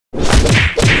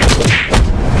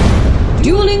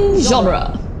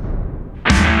genre.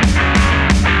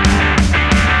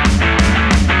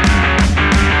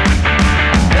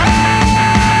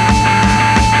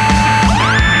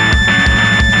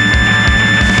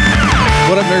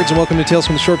 What up, nerds, and welcome to Tales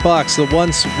from the Short Box, the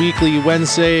once weekly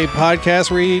Wednesday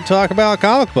podcast where we talk about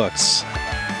comic books.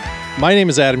 My name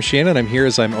is Adam Shannon. I'm here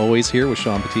as I'm always here with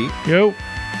Sean Petit. Yo.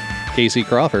 Casey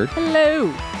Crawford. Hello.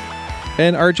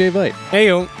 And RJ Veit. Hey,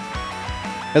 yo.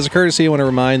 As a courtesy, I want to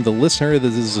remind the listener that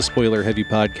this is a spoiler-heavy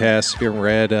podcast. If you haven't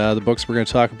read the books we're going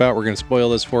to talk about, we're going to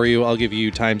spoil this for you. I'll give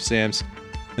you timestamps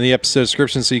in the episode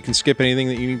description so you can skip anything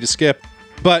that you need to skip.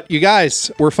 But you guys,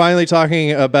 we're finally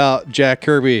talking about Jack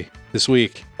Kirby this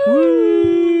week.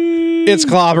 It's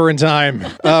clobbering time.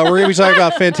 We're going to be talking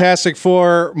about Fantastic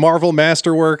Four Marvel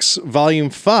Masterworks Volume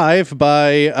 5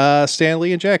 by Stan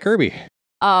Lee and Jack Kirby.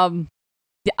 I'm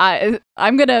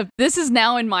gonna, this is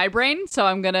now in my brain, so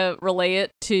I'm gonna relay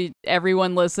it to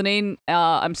everyone listening.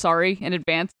 I'm sorry in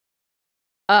advance.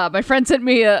 My friend sent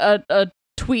me a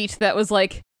tweet that was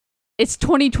like, it's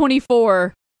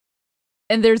 2024,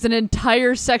 and there's an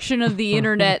entire section of the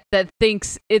internet that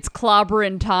thinks it's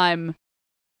clobbering time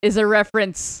is a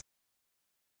reference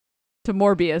to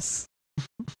Morbius.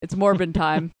 It's Morbin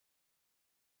time.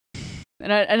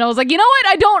 And I was like, you know what?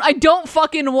 I don't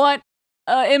fucking want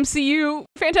MCU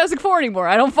Fantastic Four anymore.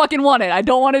 I don't fucking want it. I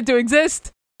don't want it to exist.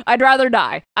 I'd rather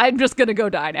die. I'm just gonna go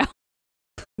die now.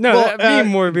 No, Well, that'd be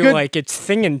more good. like it's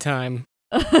thingin' time.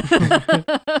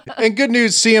 And good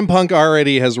news, CM Punk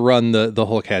already has run the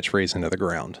whole catchphrase into the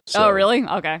ground. So, Oh, really?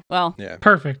 Okay. Well, yeah.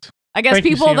 Perfect. I guess Thank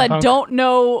you, people CM that Punk. don't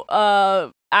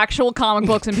know actual comic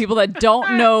books and people that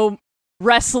don't know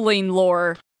wrestling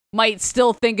lore might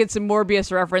still think it's a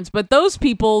Morbius reference, but those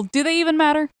people, do they even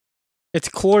matter? It's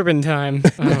Corbin time.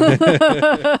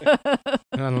 I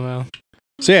don't know.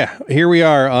 So yeah, here we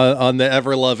are on the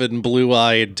ever-loved and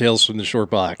blue-eyed Tales from the Short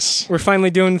Box. We're finally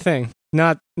doing the thing.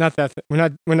 Not that thing.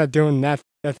 We're not doing that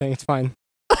thing. It's fine.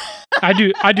 I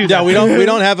do Yeah, that. we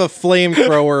don't have a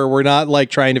flamethrower. We're not like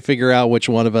trying to figure out which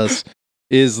one of us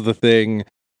is the thing.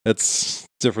 That's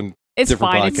different. It's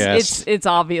Different fine. podcast. It's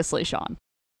obviously Sean.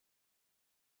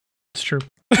 It's true.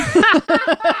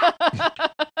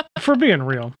 For being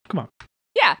real. Come on.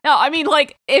 Yeah, no, I mean,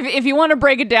 like, if you want to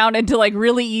break it down into, like,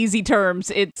 really easy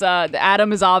terms, it's,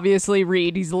 Adam is obviously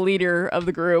Reed. He's the leader of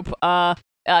the group.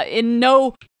 In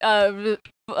no,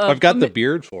 I've got the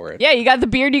beard for it. Yeah, you got the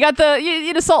beard, you got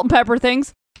you the salt and pepper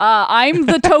things. I'm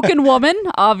the token woman,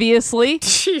 obviously,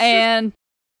 and...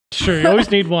 Sure, you always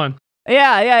need one.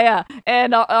 Yeah.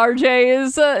 And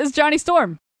RJ is Johnny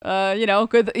Storm.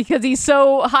 Good, because he's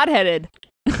so hot-headed.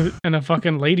 And a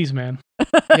fucking ladies' man.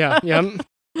 Yeah. I'm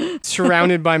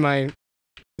surrounded by my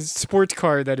sports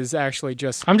car that is actually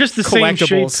just I'm just the same shape.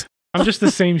 collectibles. I'm just the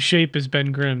same shape as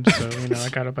Ben Grimm, so, I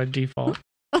got it by default.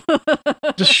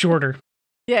 Just shorter.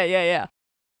 Yeah.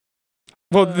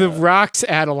 Well, the rocks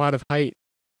add a lot of height.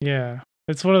 Yeah.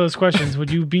 It's one of those questions.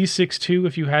 Would you be 6'2"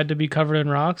 if you had to be covered in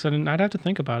rocks? I'd have to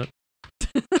think about it.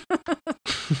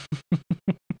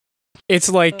 It's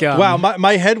like Wow,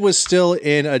 my head was still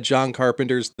in a John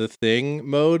Carpenter's The Thing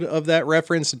mode of that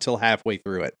reference until halfway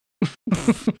through it.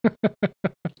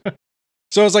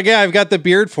 So I was like, yeah, I've got the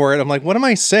beard for it. I'm like, what am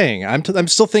I saying? I'm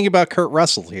still thinking about Kurt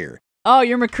Russell here. Oh,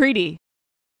 you're McCready.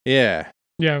 Yeah.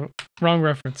 Yeah, wrong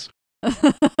reference.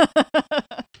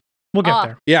 We'll get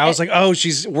there. Yeah, I was like, oh,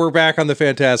 we're back on the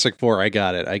Fantastic Four. I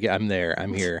got it. I'm there.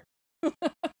 I'm here.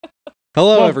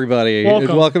 Hello, Well, everybody.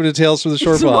 welcome. Welcome to Tales from the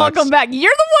Short Box. Welcome back.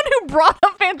 You're the one who brought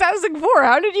up Fantastic Four.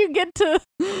 How did you get to...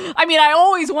 I mean, I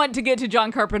always want to get to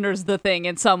John Carpenter's The Thing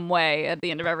in some way at the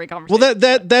end of every conversation.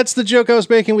 Well, that's the joke I was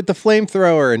making with the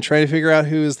flamethrower and trying to figure out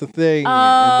who is the thing. Oh,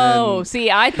 and then, see,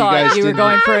 I guys thought you were didn't-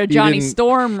 going for a you Johnny didn't-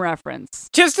 Storm reference.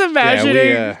 just imagining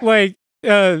Yeah, like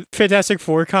Fantastic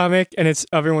Four comic, and it's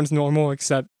everyone's normal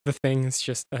except the thing is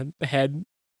just a head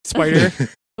spider.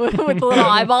 With the little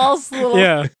eyeballs.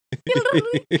 Yeah.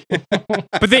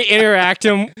 But they interact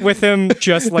with him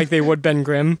just like they would Ben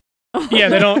Grimm. Yeah,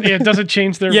 they don't. It doesn't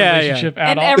change their Yeah, relationship at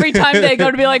And all. every time they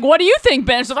go to be like, what do you think,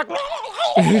 Ben? It's just like...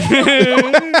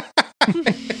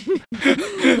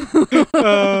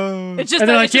 It's just, And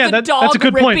they're like, it's just yeah, a dog that's a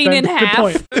good point, ripping in Ben. Good half.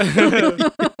 point.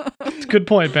 It's a good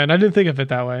point, Ben. I didn't think of it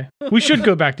that way. We should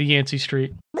go back to Yancey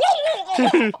Street.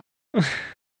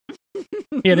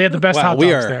 Yeah, they had the best Wow, hot we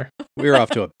dogs are- there. We're off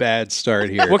to a bad start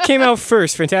here. What came out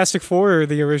first, Fantastic Four or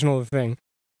the original Thing?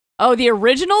 Oh, the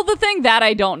original The Thing? That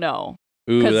I don't know.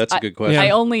 Ooh, 'Cause that's a good question. Yeah. I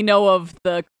only know of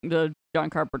the John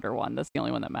Carpenter one. That's the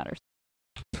only one that matters.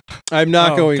 I'm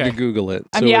not Oh, going okay. to Google it.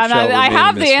 I so mean, it I shall remain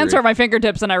have a the answer mystery. at my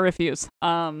fingertips, and I refuse.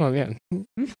 Oh yeah,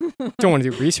 don't want to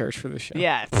do research for this show.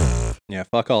 Yeah. Yeah,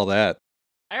 fuck all that.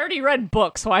 I already read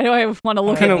books. Why do I want to look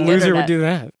What kind at of the loser would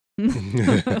internet? do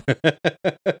that?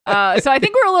 So I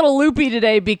think we're a little loopy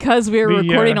today because we were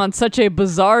recording on such a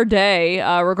bizarre day.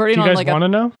 Recording Do you on guys want to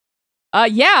know?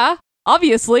 yeah,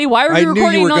 obviously. Why are I we knew you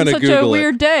recording were on gonna such a Google it.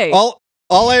 weird day?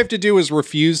 All I have to do is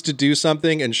refuse to do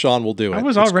something, and Sean will do it. I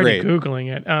was It's already great.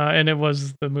 Googling it, and it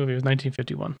was the movie. It was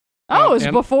 1951. Oh, it was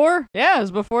and- before? Yeah, it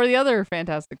was before the other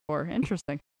Fantastic Four.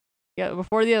 Interesting. Yeah,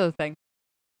 before the other thing.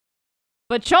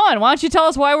 But Sean, why don't you tell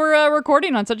us why we're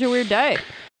recording on such a weird day?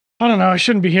 I don't know. I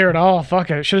shouldn't be here at all.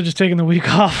 Fuck it. I should have just taken the week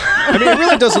off. I mean, it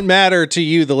really doesn't matter to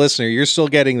you, the listener. You're still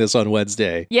getting this on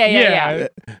Wednesday. Yeah.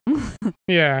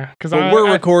 Yeah, because But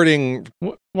we're recording.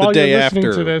 while day you're listening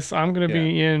after. to this, I'm gonna Yeah.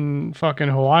 be in fucking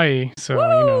Hawaii. So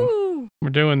Woo! we're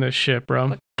doing this shit,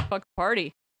 bro. Fuck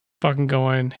party. Fucking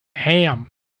going ham.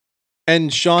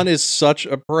 And Sean is such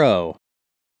a pro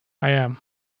I am.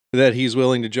 that he's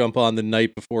willing to jump on the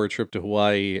night before a trip to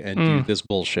Hawaii and do this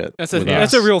bullshit. That's with a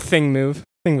us. real thing move.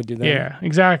 Thing would do that. Yeah,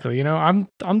 exactly. You know, I'm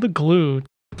the glue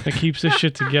that keeps this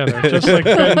shit together, just like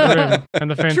Ben Grimm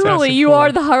and the Fantastic Truly, you Four.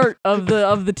 are the heart of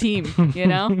the team, you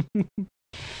know?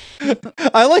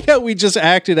 I like how we just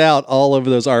acted out all of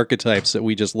those archetypes that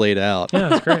we just laid out. Yeah,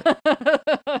 that's great.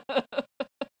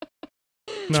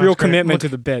 It's real commitment to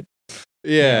the bit.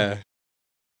 Yeah.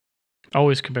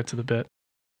 Always commit to the bit.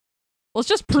 Let's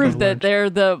just That's what prove I that learned. they're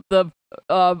the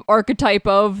archetype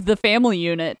of the family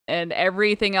unit, and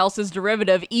everything else is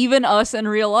derivative, even us in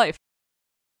real life.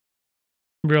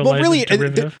 Real Well, life really, is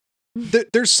derivative.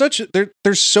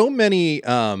 There's so many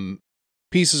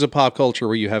pieces of pop culture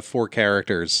where you have four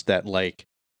characters that like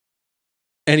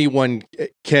anyone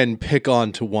can pick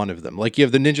on to one of them. Like you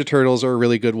have the Ninja Turtles are a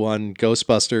really good one,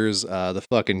 Ghostbusters, the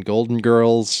fucking Golden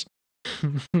Girls.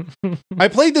 I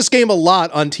played this game a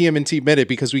lot on TMNT Minute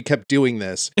because we kept doing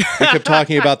this. We kept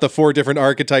talking about the four different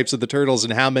archetypes of the turtles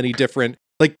and how many different,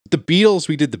 like the Beatles.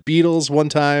 We did the Beatles one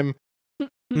time.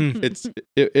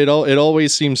 It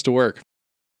always seems to work.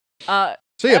 So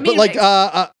yeah, I but mean, like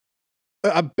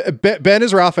Ben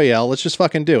is Raphael. Let's just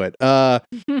fucking do it.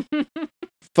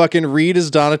 Fucking Reed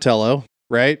is Donatello,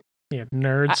 right? Yeah,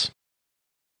 nerds.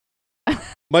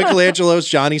 Michelangelo's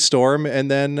Johnny Storm,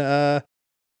 and then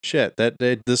shit,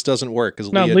 this doesn't work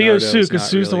because No, Leo Sue, because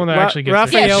Sue's the one that actually gets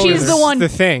Raphael Yeah, she's is the one- the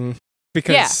thing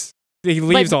because he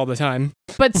leaves all the time.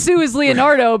 But Sue is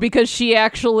Leonardo because she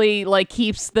actually like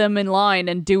keeps them in line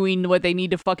and doing what they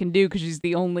need to fucking do because she's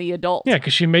the only adult. Yeah,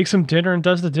 because she makes them dinner and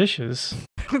does the dishes.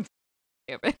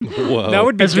 Whoa. That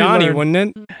would be As we Johnny, learn-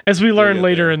 wouldn't it? As we learn get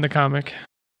later there. in the comic.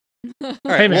 All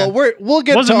right, Hey, man. well, we'll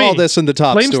get to Wasn't all me. this in the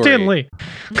top Blame story. Stan Lee.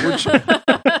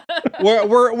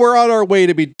 We're on our way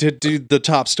to do the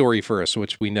top story first,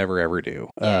 which we never ever do.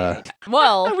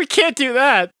 Well, We can't do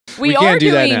that. We are can't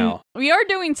do that doing now. we are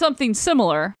doing something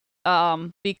similar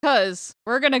because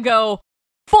we're gonna go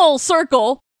full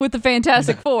circle with the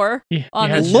Fantastic Four Yeah, on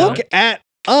you this had show. Look at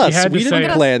us. had to We say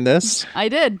didn't it. plan this. I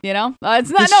did, you know. It's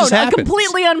not This just happens.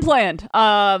 completely unplanned.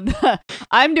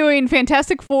 I'm doing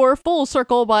Fantastic Four Full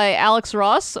Circle by Alex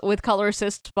Ross with color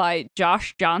assists by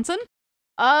Josh Johnson.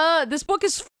 This book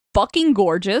is fucking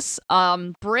gorgeous.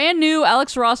 Brand new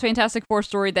Alex Ross Fantastic Four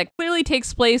story that clearly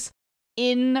takes place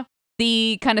in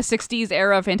the kind of 60s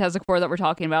era of Fantastic Four that we're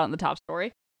talking about in the top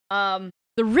story.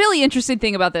 The really interesting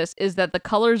thing about this is that the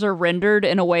colors are rendered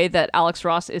in a way that Alex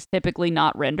Ross is typically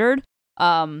not rendered.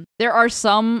 There are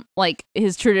some like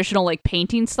his traditional like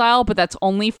painting style, but that's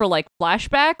only for like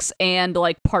flashbacks and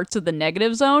like parts of the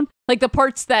negative zone. Like the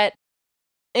parts that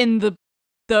in the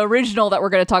original that we're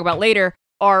going to talk about later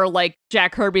are like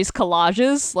Jack Kirby's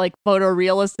collages, like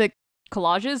photorealistic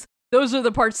collages. Those are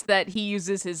the parts that he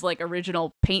uses his like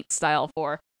original paint style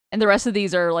for. And the rest of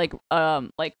these are like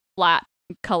flat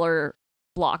color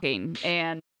blocking,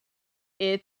 and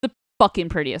it's the fucking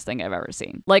prettiest thing I've ever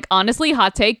seen. Like honestly,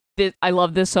 hot take, I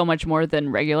love this so much more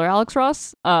than regular Alex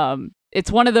Ross. It's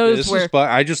one of those where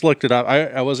I just looked it up.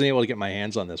 I wasn't able to get my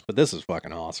hands on this, but this is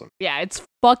fucking awesome. yeah, it's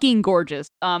fucking gorgeous.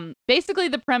 Basically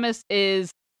the premise is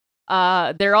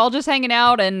they're all just hanging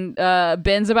out, and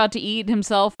Ben's about to eat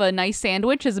himself a nice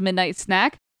sandwich as a midnight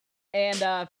snack,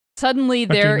 and suddenly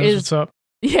After he there knows is what's up.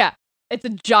 yeah, it's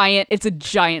a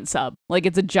giant sub, like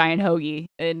it's a giant hoagie.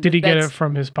 And Did he get that's it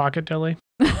from his pocket deli?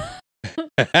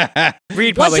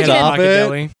 Reed Once probably had a again- pocket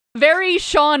deli. very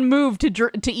Sean move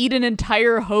to eat an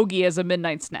entire hoagie as a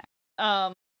midnight snack.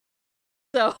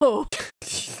 So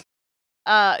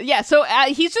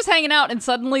he's just hanging out, and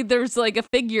suddenly there's like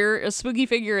a spooky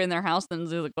figure in their house, and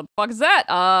he's like, "What the fuck is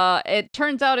that?" It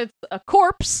turns out it's a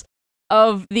corpse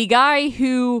of the guy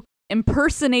who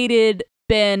impersonated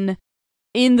Ben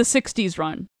in the 60s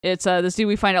run. It's this dude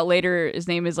we find out later, his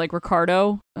name is like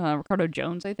Ricardo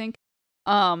Jones, I think.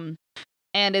 And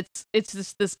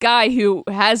it's this guy who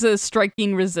has a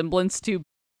striking resemblance to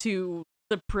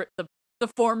the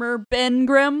former Ben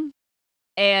Grimm,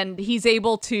 and he's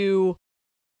able to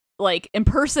like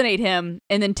impersonate him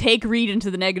and then take Reed into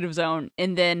the negative zone,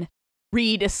 and then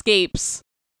Reed escapes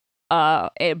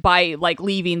by like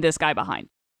leaving this guy behind,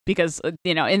 because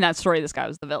in that story this guy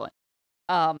was the villain.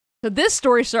 So this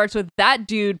story starts with that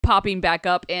dude popping back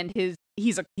up, and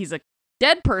he's a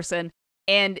dead person,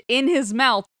 and in his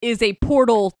mouth is a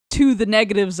portal to the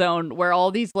negative zone where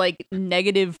all these like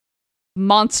negative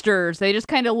monsters, they just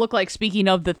kind of look like, speaking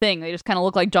of The Thing, they just kind of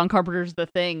look like John Carpenter's The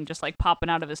Thing, just like popping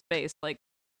out of his face. Like,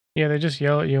 yeah, they just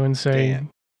yell at you and say, Damn.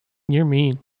 "You're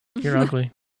mean. You're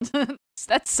ugly."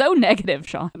 That's so negative,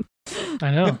 Sean.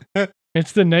 I know.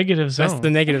 It's the negative zone. That's the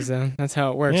negative zone. That's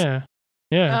how it works.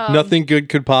 Yeah. Nothing good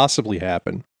could possibly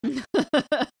happen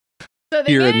So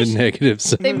here in the negative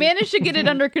zone. They manage to get it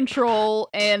under control,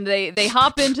 and they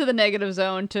hop into the negative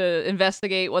zone to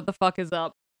investigate what the fuck is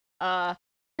up.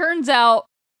 Turns out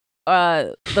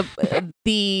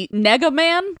the Nega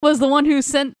Man was the one who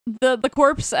sent the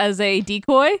corpse as a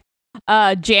decoy.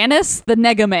 Janice, the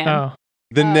Nega Man. Oh.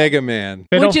 The Nega Man.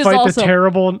 They don't Which is fight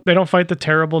also- They don't fight the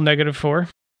terrible -4.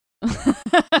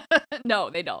 No,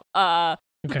 they don't.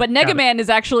 Okay, But got Nega it. Man is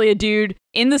actually a dude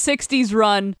in the 60s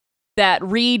run that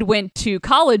Reed went to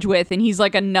college with, and he's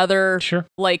like another Sure.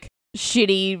 like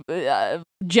shitty,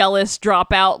 jealous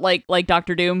dropout like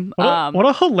Dr. Doom. What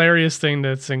a hilarious thing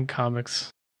that's in comics.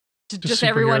 Just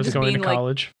everyone superheroes just going being to like,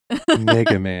 college.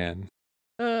 Mega Man.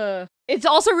 It's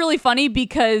also really funny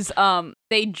because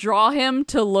they draw him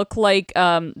to look like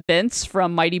Vince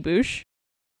from Mighty Boosh.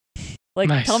 Like,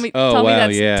 Nice. tell me, Oh, tell me wow,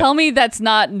 that's yeah. tell me that's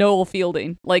not Noel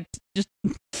Fielding. Like, just.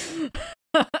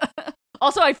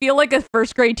 Also, I feel like a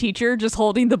first grade teacher just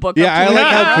holding the book. Yeah, up I to like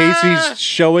me. how Casey's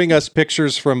showing us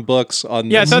pictures from books on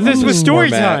Yeah, I thought this was story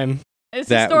format. time. It's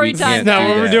that a story we time. can't Is that do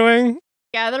what guys. we're that. doing?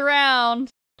 Gather around,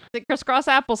 the crisscross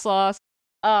applesauce.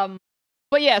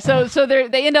 But yeah, so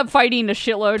they end up fighting a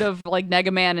shitload of like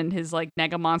Nega Man and his like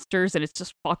Nega monsters, and it's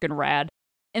just fucking rad.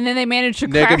 And then they manage to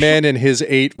Mega crash. Man and his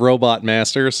 8 robot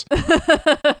masters.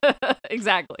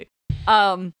 Exactly.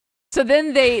 So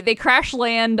then they crash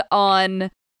land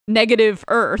on negative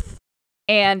Earth,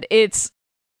 and it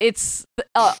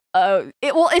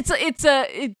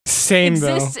Same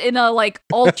though. exists in a like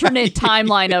alternate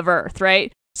timeline of Earth,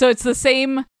 right? So it's the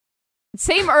same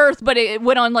Earth, but it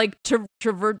went on like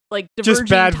diverging Just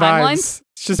bad timelines. vibes.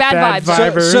 It's just Bad bad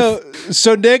vibes. vibes.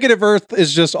 So negative Earth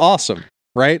is just awesome,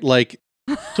 right? Like,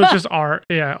 So it's just our,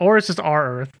 or it's just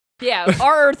our Earth. Yeah,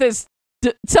 our Earth is.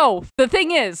 So the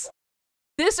thing is,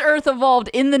 this Earth evolved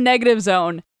in the negative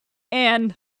zone,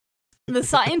 and the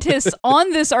scientists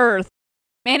on this Earth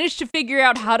managed to figure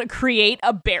out how to create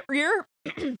a barrier.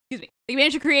 Excuse me. They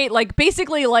managed to create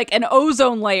basically an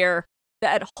ozone layer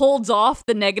that holds off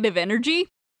the negative energy.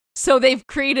 So they've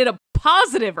created a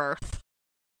positive Earth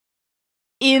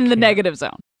in the negative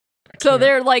zone. So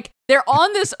they're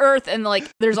on this Earth, and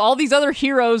there's all these other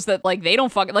heroes that they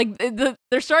don't fucking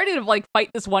they're starting to fight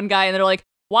this one guy, and they're like,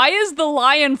 why is the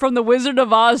lion from the Wizard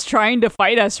of Oz trying to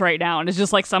fight us right now? And it's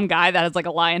just some guy that has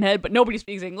a lion head, but nobody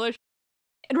speaks English.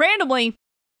 And randomly,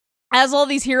 as all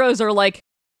these heroes are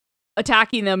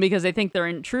attacking them because they think they're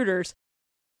intruders,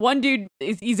 one dude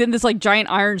he's in this giant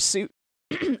iron suit,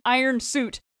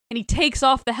 and he takes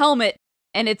off the helmet,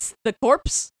 and it's the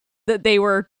corpse that they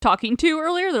were talking to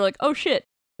earlier. They're like, oh shit,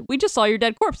 we just saw your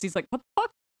dead corpse. He's like, what the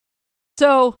fuck?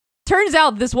 So turns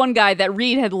out this one guy that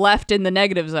Reed had left in the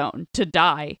negative zone to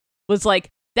die was like,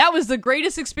 that was the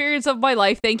greatest experience of my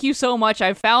life. Thank you so much.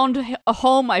 I found a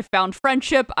home. I found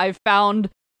friendship. I found,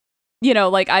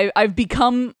 I've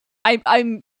become,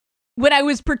 I'm, when I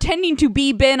was pretending to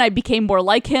be Ben, I became more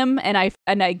like him, and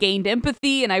I gained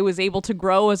empathy, and I was able to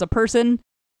grow as a person.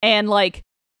 And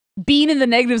being in the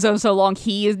negative zone so long,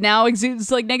 he is now exudes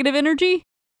negative energy.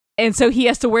 And so he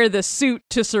has to wear this suit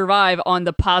to survive on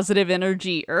the positive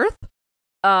energy Earth.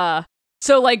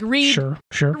 So Reed, Sure.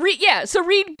 So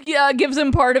Reed gives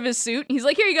him part of his suit. He's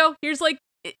like, here you go. Here's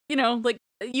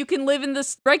you can live in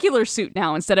this regular suit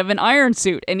now instead of an iron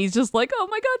suit. And he's just like, oh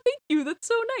my god, thank you. That's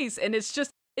so nice. And it's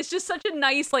just such a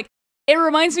nice it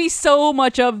reminds me so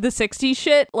much of the 60s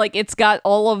shit. It's got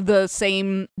all of the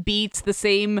same beats, the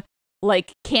same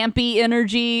campy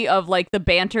energy of the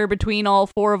banter between all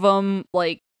four of them,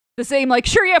 the same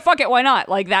sure, yeah, fuck it, why not,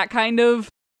 that kind of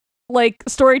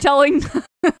storytelling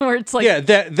where it's yeah,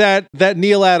 that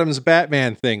Neil Adams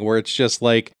Batman thing where it's just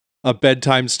a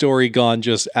bedtime story gone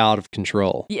just out of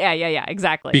control. yeah,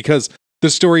 exactly. Because the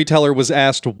storyteller was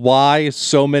asked why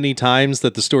so many times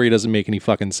that the story doesn't make any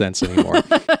fucking sense anymore.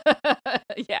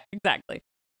 Yeah, exactly.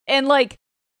 And like,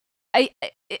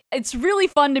 it's really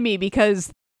fun to me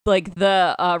because like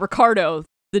the Ricardo,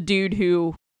 the dude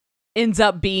who ends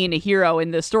up being a hero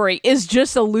in this story, is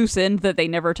just a loose end that they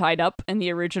never tied up in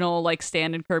the original like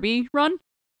Stan and Kirby run.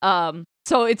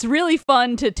 So it's really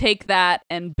fun to take that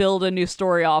and build a new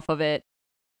story off of it.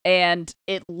 And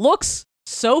it looks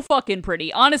so fucking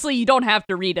pretty. Honestly, you don't have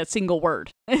to read a single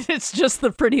word. It's just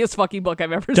the prettiest fucking book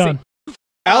I've ever seen.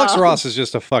 Alex Ross is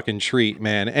just a fucking treat,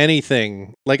 man.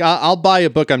 Anything. Like, I'll buy a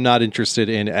book I'm not interested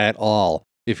in at all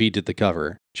if he did the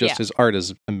cover. Just his art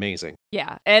is amazing.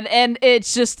 Yeah, and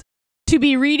it's just to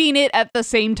be reading it at the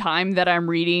same time that I'm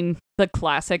reading the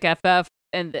classic FF,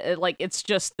 and like it's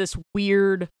just this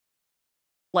weird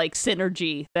like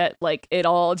synergy that like it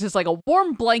all just like a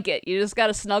warm blanket. You just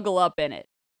gotta snuggle up in it.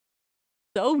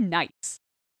 So nice.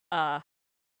 But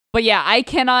yeah, I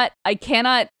cannot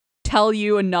tell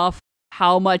you enough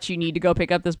how much you need to go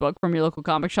pick up this book from your local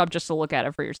comic shop just to look at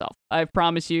it for yourself. I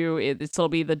promise you, it'll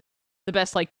be the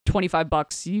best like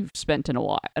 $25 you've spent in a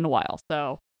while.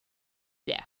 So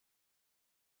yeah.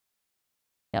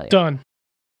 Hell yeah. Done.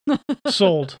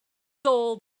 Sold.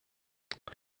 Sold.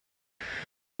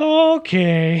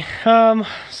 Okay.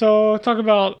 So talk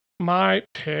about my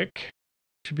pick.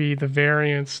 Should be the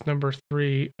variance number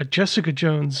 3, a Jessica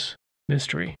Jones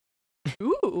mystery.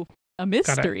 Ooh, a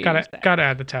mystery. Gotta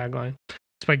add the tagline.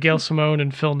 It's by Gail Simone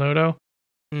and Phil Noto.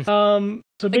 So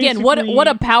again, what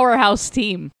a powerhouse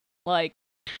team! Like,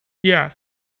 yeah.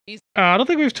 I don't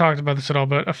think we've talked about this at all,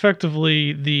 but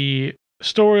effectively the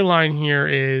storyline here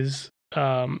is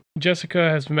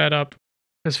Jessica has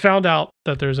found out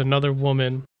that there's another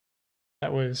woman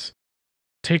that was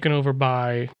taken over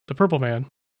by the Purple Man,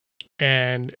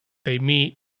 and they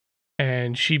meet,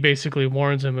 and she basically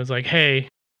warns him, is like, hey,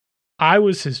 I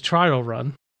was his trial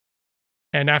run,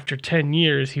 and after 10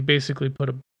 years, he basically put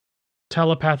a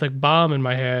telepathic bomb in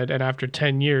my head, and after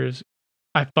 10 years,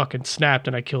 I fucking snapped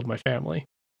and I killed my family.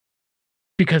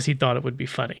 Because he thought it would be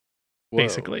funny,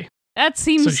 basically. That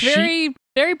seems very,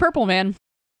 very Purple Man.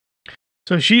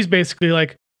 So she's basically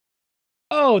like,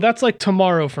 oh, that's like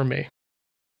tomorrow for me.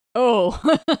 Oh.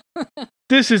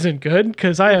 This isn't good,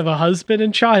 because I have a husband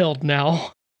and child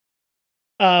now.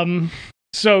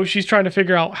 So she's trying to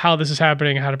figure out how this is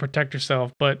happening and how to protect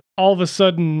herself. But all of a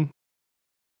sudden,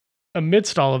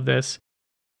 amidst all of this,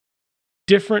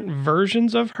 different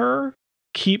versions of her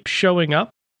keep showing up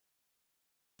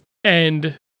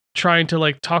and trying to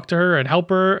like talk to her and help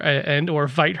her and or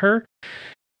fight her.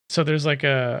 So there's like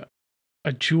a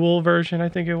Jewel version, I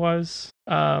think it was.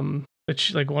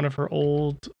 It's like one of her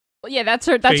old. Yeah, that's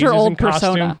her old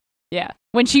persona. Yeah.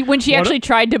 When she actually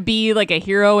tried to be like a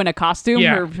hero in a costume,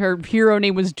 her hero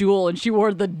name was Jewel, and she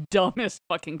wore the dumbest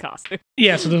fucking costume.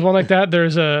 Yeah, so there's one like that.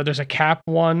 There's a Cap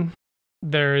one.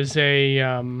 There's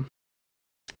a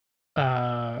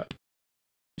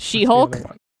She-Hulk?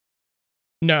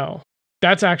 No.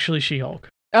 That's actually She-Hulk.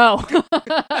 Oh.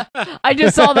 I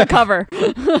just saw the cover.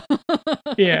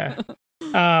 Yeah.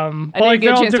 But like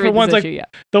they're all different ones. Like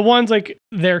the ones like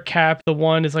their Cap, the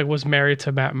one is like was married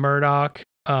to Matt Murdock.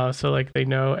 So like they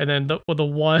know, and then the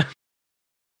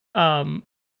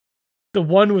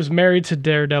one was married to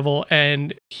Daredevil,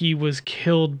 and he was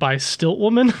killed by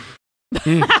Stiltwoman.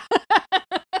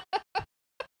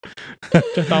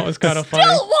 Which I thought was kind of funny.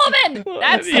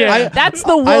 Stiltwoman. That's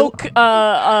the woke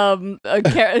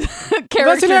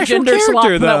character gender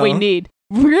swap that we need.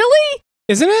 Really?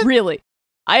 Isn't it? Really?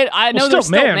 I know there's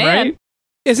Stiltman, right?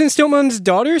 Isn't Stiltman's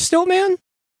daughter Stiltman?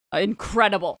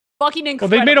 Incredible. Fucking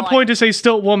incredible. Well, they made a point to say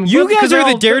Stiltwoman. You guys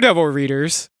are the Daredevil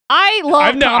readers. I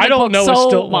love comic books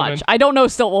so much. I don't know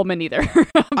Stiltwoman either.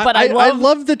 But I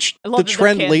love the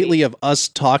trend lately of us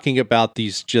talking about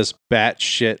these just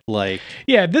batshit like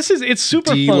it's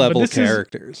super D-level fun,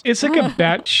 characters. It's like a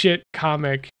batshit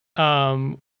comic.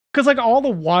 Because like all the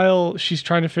while she's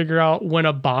trying to figure out when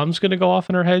a bomb's gonna go off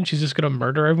in her head, she's just gonna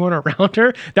murder everyone around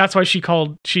her. That's why she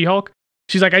called She-Hulk.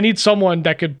 She's like, I need someone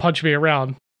that could punch me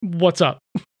around. What's up?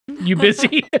 You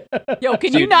busy? Yo,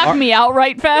 can you knock me out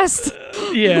right fast?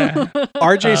 Yeah.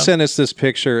 RJ sent us this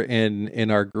picture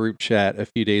in our group chat a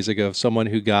few days ago of someone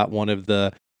who got one of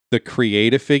the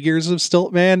creative figures of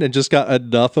Stiltman and just got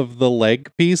enough of the leg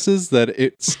pieces that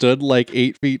it stood like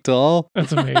 8 feet tall.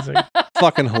 That's amazing.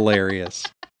 Fucking hilarious.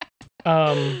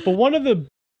 But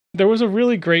there was a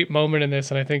really great moment in this,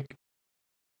 and I think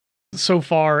so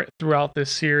far throughout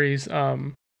this series,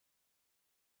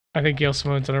 I think Gail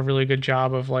Simone's done a really good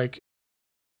job of like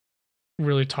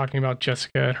really talking about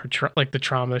Jessica and her the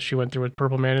trauma she went through with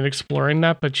Purple Man and exploring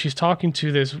that. But she's talking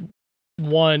to this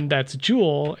one that's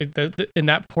Jewel in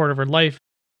that part of her life.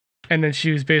 And then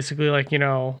she was basically like,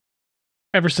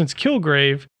 ever since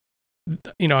Kilgrave,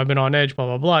 I've been on edge, blah,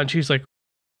 blah, blah. And she's like,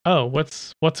 oh,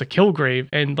 what's a Kilgrave?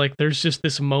 And like, there's just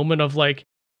this moment of like,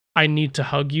 I need to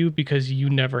hug you because you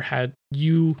never had,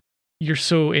 you're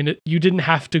so in it. You didn't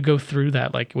have to go through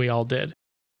that like we all did.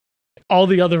 All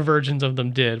the other versions of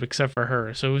them did, except for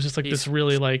her. So it was just like this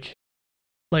really like,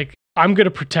 I'm going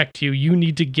to protect you. You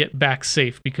need to get back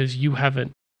safe because you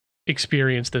haven't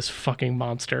experienced this fucking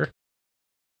monster.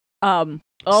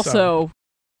 Also,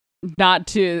 not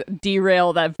to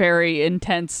derail that very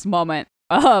intense moment.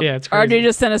 Yeah, it's crazy. RJ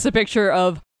just sent us a picture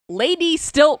of Lady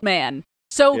Stiltman.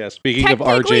 So yeah, speaking of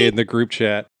RJ in the group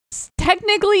chat,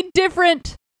 technically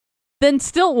different than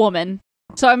Stiltwoman.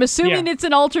 So I'm assuming it's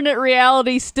an alternate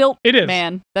reality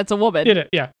Stiltman. That's a woman.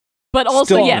 Yeah. But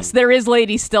also, Stiltman. yes, there is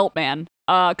Lady Stiltman.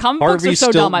 Comic Harvey books are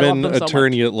so dumb. I love them so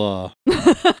attorney at law.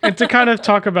 And to kind of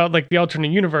talk about like the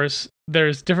alternate universe,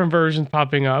 there's different versions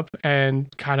popping up, and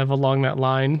kind of along that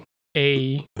line,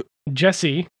 a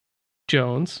Jesse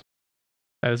Jones,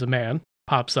 that is a man,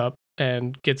 pops up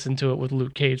and gets into it with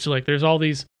Luke Cage. So like, there's all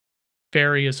these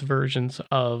various versions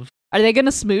of. Are they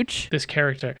gonna smooch this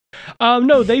character?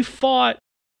 No, they fought.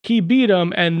 He beat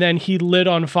him, and then he lit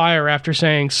on fire after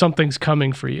saying something's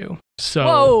coming for you. So.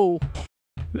 Whoa.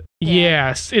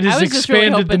 Yes, it has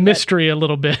expanded the mystery a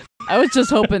little bit. I was just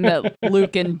hoping that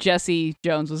Luke and Jesse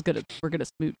Jones were gonna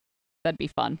smooch. That'd be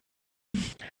fun.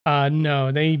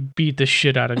 No, they beat the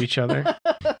shit out of each other.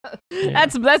 Yeah.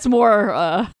 That's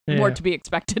more to be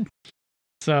expected.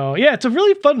 So yeah, it's a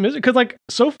really fun mystery because like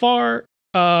so far,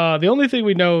 the only thing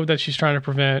we know that she's trying to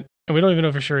prevent, and we don't even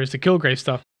know for sure, is the Kilgrave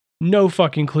stuff. No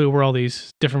fucking clue where all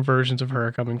these different versions of her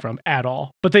are coming from at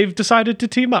all. But they've decided to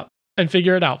team up and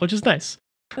figure it out, which is nice.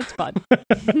 That's fun.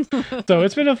 So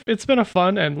it's been a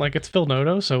fun, and like it's Phil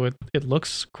Noto, so it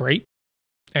looks great.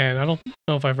 And I don't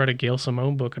know if I've read a Gail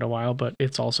Simone book in a while, but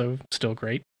it's also still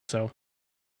great. So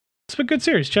it's been a good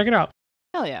series. Check it out.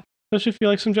 Hell yeah. Especially if you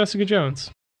like some Jessica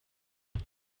Jones.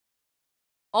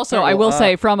 Also, I will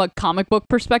say, from a comic book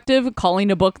perspective,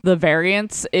 calling a book The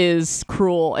Variants is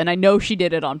cruel, and I know she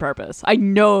did it on purpose. I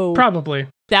know. Probably.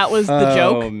 That was the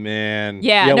joke. Oh, man.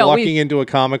 Yeah, no, walking into a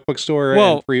comic book store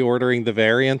and pre-ordering The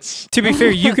Variants. To be fair,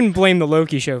 you can blame the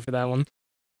Loki show for that one.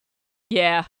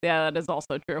 Yeah, that is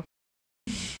also true.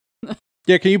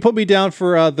 Yeah, can you put me down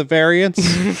for The Variants?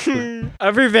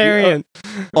 Every variant.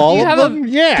 All of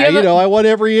them? I want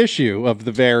every issue of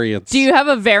The Variants. Do you have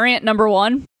a variant number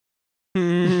 1?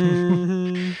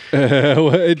 Did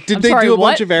they do a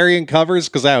bunch of variant covers?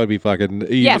 Because that would be fucking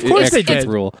of course they did.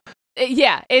 Rule.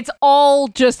 Yeah, it's all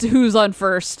just who's on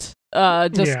first.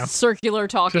 Circular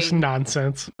talking. Just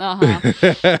nonsense.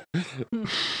 Uh-huh.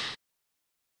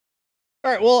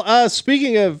 All right. Well,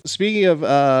 speaking of,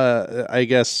 I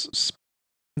guess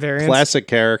variants. Classic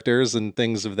characters and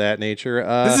things of that nature.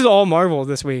 This is all Marvel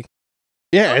this week.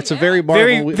 Yeah, it's a very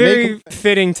Marvel. Very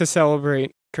fitting to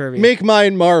celebrate Kirby. Make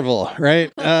mine Marvel, right?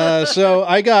 So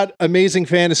I got Amazing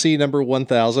Fantasy number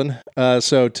 1000.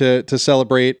 So to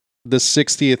celebrate the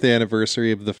 60th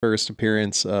anniversary of the first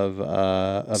appearance of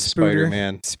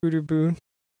Spider-Man. Spooder Boo.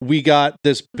 We got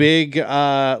this big,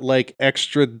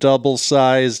 extra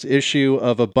double-sized issue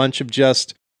of a bunch of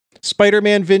just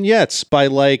Spider-Man vignettes by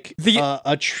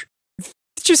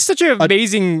just such an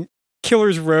amazing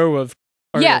killer's row of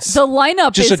artists. Yeah, the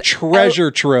lineup just is a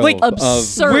treasure trove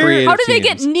absurd. Of How did they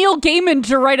teams. get Neil Gaiman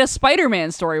to write a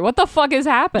Spider-Man story? What the fuck is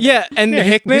happening? Yeah, and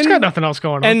Hickman. He's got nothing else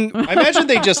going on. And I imagine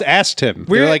they just asked him.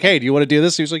 They're like, "Hey, do you want to do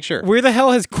this?" He was like, "Sure." Where the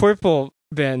hell has Corporal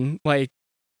been? Like,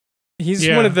 he's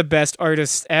one of the best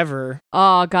artists ever.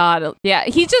 Oh god, yeah,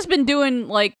 he's just been doing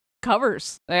like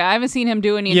covers. I haven't seen him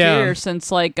do any interior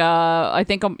since I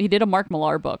think he did a Mark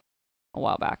Millar book a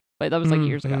while back, but that was like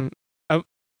years ago.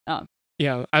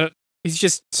 Yeah, he's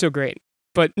just so great.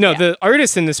 But no, the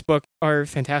artists in this book are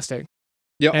fantastic.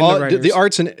 Yeah, the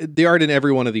art in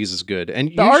every one of these is good, and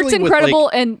the art's incredible.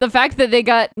 And the fact that they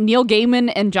got Neil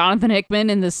Gaiman and Jonathan Hickman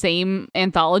in the same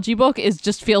anthology book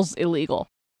just feels illegal.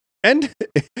 And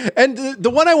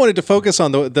the one I wanted to focus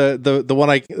on, the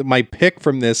one my pick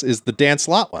from this is the Dan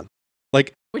Slott one.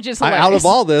 Like, which is hilarious. Out of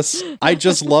all this, I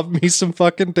just love me some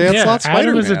fucking Dan Slott Spider-Man.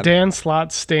 Adam is a Dan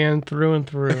Slott stan through and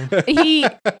through.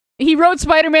 He wrote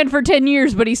Spider-Man for 10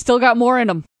 years, but he's still got more in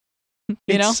him.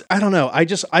 You know? I don't know.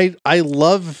 I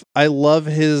love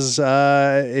his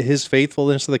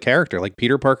faithfulness to the character. Like,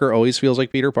 Peter Parker always feels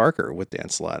like Peter Parker with Dan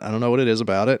Slott. I don't know what it is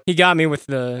about it. He got me with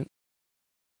the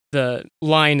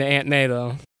line to Aunt May,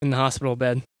 though, in the hospital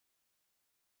bed.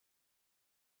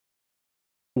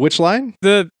 Which line?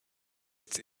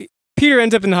 Peter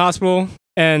ends up in the hospital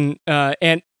and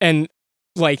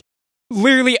like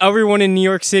literally everyone in New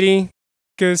York City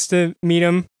goes to meet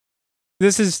him.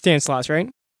 This is Dan Slott's, right?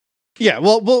 Yeah,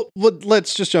 well,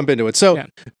 let's just jump into it. So, Yeah.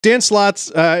 Dan Slott's,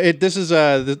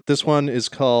 this one is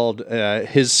called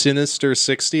His Sinister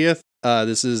 60th.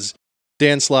 This is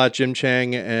Dan Slott, Jim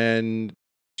Chang, and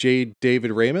J.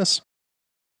 David Ramis.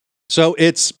 So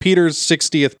it's Peter's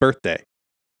 60th birthday,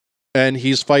 and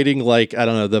he's fighting like, I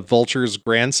don't know, the Vulture's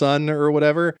grandson or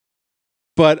whatever.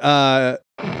 But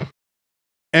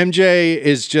MJ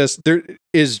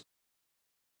is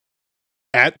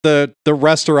at the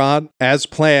restaurant as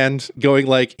planned, going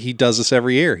like he does this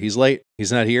every year. He's late.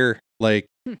 He's not here. Like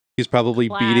he's probably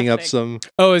beating up Classic. some.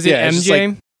 Oh, is it Yeah, it's just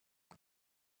MJ?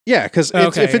 Yeah, because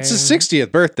Okay, if it's his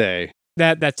 60th birthday,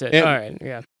 That's it. And- All right,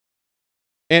 yeah.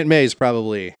 Aunt May's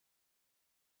probably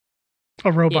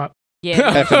A robot. Yeah.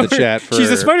 F in the chat for She's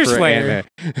a spider for slayer.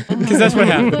 Aunt May. Because that's what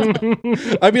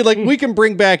happened. I mean, like we can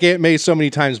bring back Aunt May so many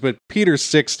times, but Peter's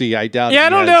 60. I doubt. Yeah, he I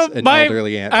don't has know. An My-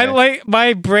 elderly Aunt I May. like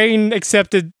my brain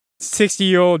accepted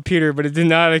 60-year-old Peter, but it did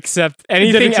not accept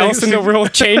anything accept else in the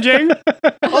world changing.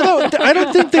 Although I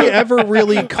don't think they ever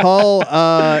really call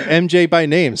MJ by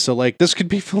name, so like this could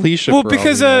be Felicia. Well, for all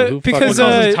because, we know. Who because, fucking knows?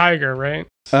 Calls it Tiger, right?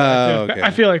 So okay. I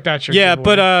feel like that's your Yeah,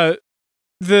 giveaway. but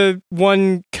the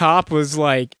one cop was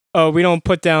like, "Oh, we don't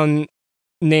put down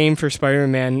name for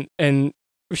Spider-Man, and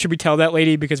should we tell that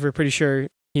lady because we're pretty sure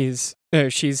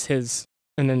she's his?"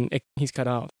 And then he's cut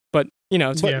off. But you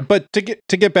know, it's But, Yeah. but to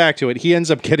get back to it, he ends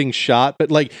up getting shot. But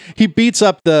like he beats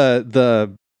up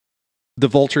the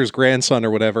Vulture's grandson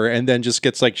or whatever, and then just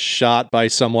gets like shot by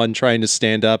someone trying to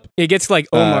stand up. it gets like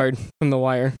Omar from The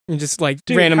Wire, and just like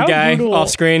Dude, random how guy brutal- off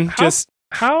screen.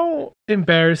 How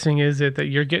embarrassing is it that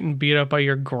you're getting beat up by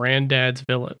your granddad's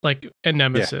villain, like a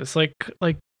nemesis? Like,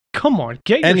 come on,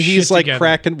 get your And shit he's like together.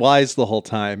 cracking wise the whole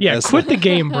time. Yeah, as, quit like- the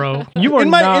game, bro. You are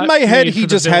in not my head, made he for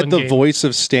just had villain the game. voice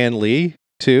of Stan Lee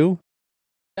too.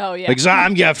 Oh yeah. Like, "So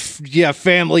I'm your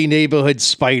family neighborhood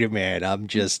Spider-Man. I'm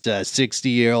just a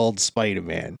 60-year-old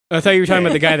Spider-Man. I thought you were talking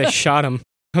about the guy that shot him.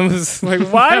 I was like,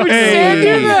 why would Sam Hey.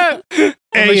 do that? I'm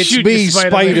Hey, gonna it's shoot me, you,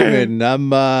 Spider-Man." Spider-Man. I'm,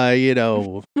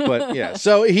 but yeah.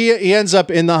 So he ends up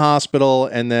in the hospital,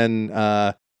 and then,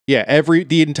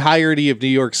 the entirety of New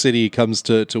York City comes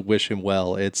to wish him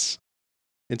well. It's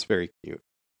very cute.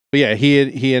 But yeah,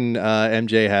 he and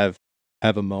MJ have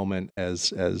a moment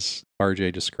as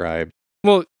RJ described.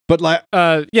 Well, But like,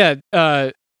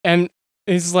 and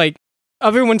it's like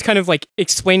everyone's kind of like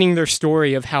explaining their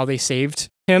story of how they saved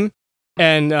him,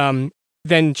 and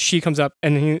then she comes up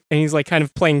and he's like kind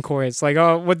of playing chorus, like,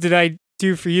 "Oh, what did I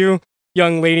do for you,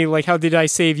 young lady? Like, how did I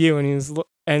save you?" And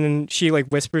then she like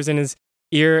whispers in his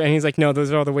ear, and he's like, "No,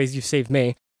 those are all the ways you saved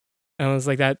me." And I was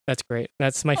like, that's great.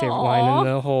 That's my favorite line Aw, in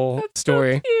the whole That's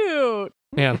story. So cute.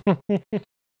 Yeah.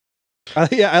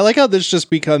 I like how this just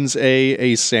becomes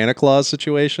a Santa Claus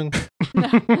situation.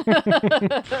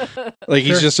 Like he's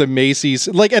Sure. just a Macy's.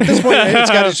 Like at this point,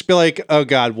 it's got to just be like, oh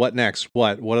God, what next?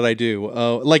 What did I do?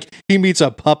 Oh, like he meets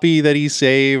a puppy that he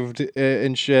saved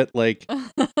and shit. Like yeah,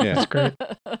 That's great.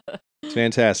 it's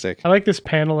fantastic. I like this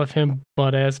panel of him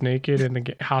butt ass naked in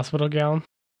the hospital gown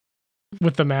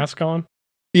with the mask on.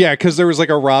 Yeah, because there was like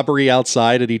a robbery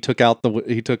outside, and he took out the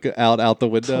window. Like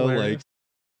hilarious.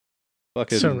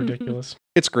 fucking, So ridiculous.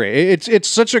 it's great. It's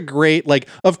such a great like.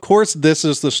 Of course, this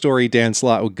is the story Dan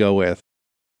Slott would go with.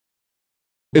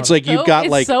 It's like you've got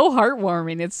it's like so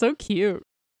heartwarming. It's so cute.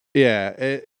 yeah.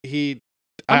 I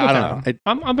I'm a don't fan.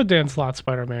 know. I'm a Dan Slott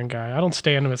Spider-Man guy. I don't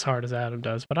stand him as hard as Adam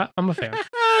does, but I'm a fan.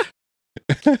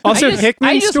 Also, I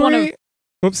Hickman's just story. wanna-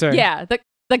 Oops, sorry. Yeah,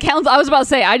 the council. I was about to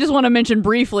say. I just want to mention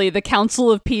briefly the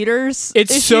Council of Peters.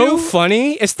 It's so issue.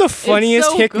 funny. It's the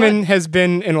funniest so Hickman good. has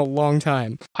been in a long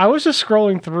time. I was just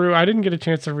scrolling through. I didn't get a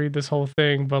chance to read this whole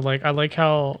thing, but like I like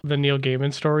how the Neil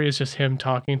Gaiman story is just him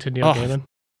talking to Neil Oh. Gaiman.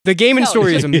 The Gaiman No,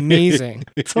 story is amazing.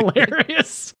 It's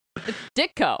hilarious.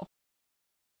 Ditko.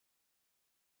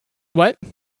 What?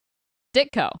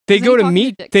 Ditko. They Isn't go he to talking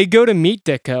meet. Ditko? They go to meet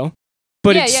Ditko,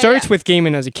 but Yeah, it yeah, starts yeah. with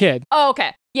Gaiman as a kid. Oh,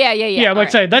 okay. Yeah. Yeah, I'm like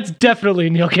saying that's definitely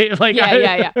Neil Gaiman. Like,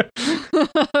 Yeah.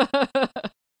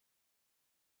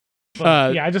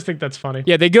 But, yeah, I just think that's funny.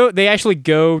 Yeah, they actually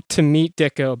go to meet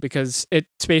Ditko because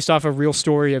it's based off a real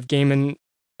story of Gaiman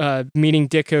meeting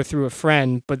Ditko through a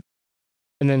friend,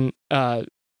 and then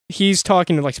he's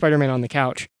talking to like Spider-Man on the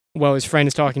couch while his friend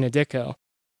is talking to Ditko.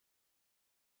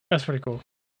 That's pretty cool.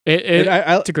 And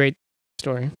It's a great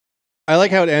story. I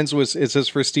like how it ends with it says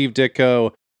for Steve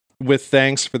Ditko with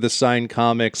thanks for the signed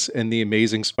comics and the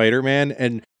Amazing Spider-Man,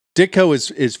 and Ditko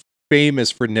is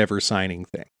famous for never signing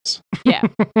things. Yeah.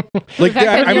 Like The fact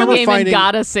that I Neil remember Gaiman finding.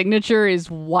 got a signature is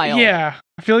wild. Yeah,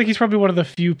 I feel like he's probably one of the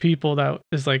few people that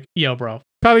is like, yo, bro.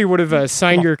 Probably would have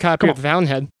signed Come on, your copy come of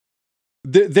Fountainhead.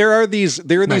 There are these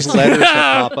letters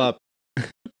that pop up.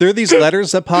 There are these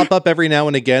letters that pop up every now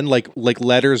and again, like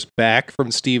letters back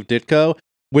from Steve Ditko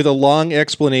with a long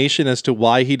explanation as to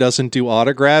why he doesn't do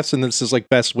autographs, and this is like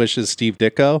best wishes, Steve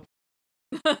Ditko.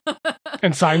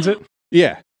 And signs it.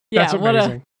 Yeah, Yeah, That's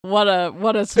amazing. what a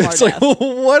smart it's like ass.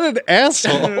 what an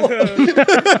asshole.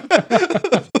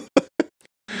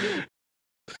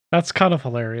 That's kind of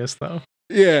hilarious, though.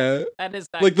 Yeah, That is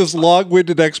like this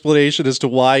long-winded explanation as to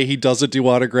why he doesn't do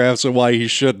autographs and why he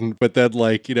shouldn't, but then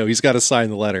like he's got to sign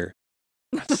the letter.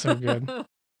 That's so good. All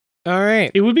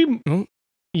right. It would be. Oh.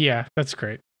 Yeah, that's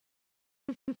great.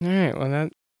 All right. Well,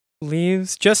 that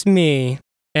leaves just me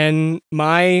and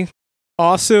my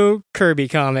also Kirby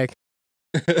comic.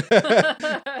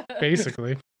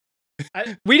 Basically,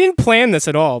 We didn't plan this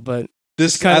at all, but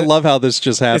I love how this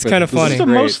just happened. kinda This is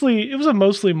funny. great. it was a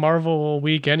mostly Marvel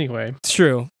week anyway. it's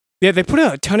true. Yeah, they put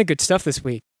out a ton of good stuff this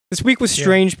week. This week was Yeah.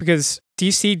 strange because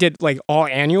DC did like all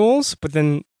annuals, but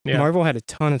then Yeah. Marvel had a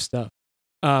ton of stuff.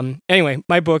 Anyway,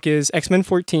 my book is X-Men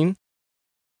 14.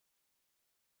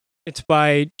 It's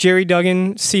by Jerry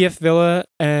Duggan, C.F. Villa,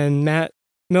 and Matt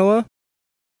Miller.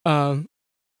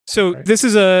 So Right. this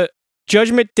is a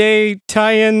Judgment Day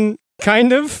tie-in,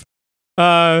 kind of.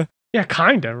 Yeah,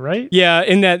 kinda, right? Yeah,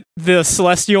 in that the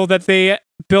Celestial that they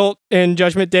built in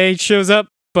Judgment Day shows up,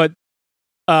 but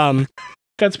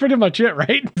That's pretty much it,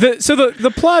 right?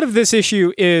 the plot of this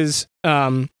issue is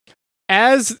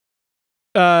as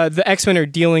the X-Men are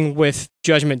dealing with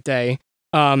Judgment Day,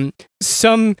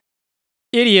 some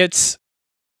idiots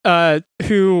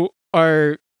who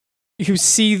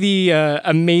see the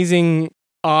amazing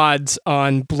odds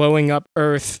on blowing up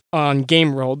Earth on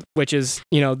Game World, which is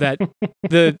that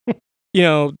the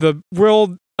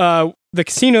world the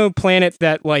casino planet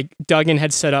that like Duggan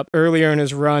had set up earlier in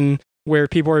his run, where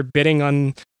people are bidding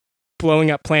on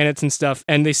blowing up planets and stuff,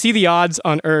 and they see the odds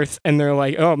on Earth and they're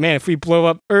like, oh man, if we blow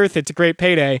up Earth, it's a great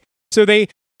payday. So they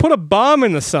put a bomb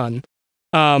in the sun.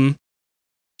 And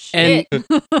Shit. Wait,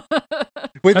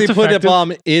 That's they put effective. a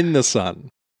bomb in the sun.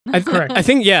 Correct. I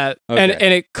think yeah, Okay.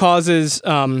 and it causes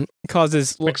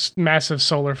Like massive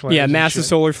solar flares. yeah, and massive shit.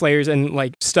 solar flares and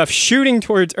like stuff shooting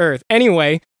towards Earth.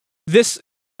 Anyway, this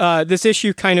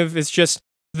issue kind of is just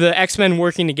the X-Men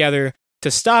working together to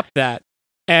stop that.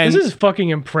 And This is fucking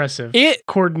impressive. it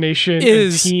Coordination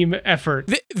is- and team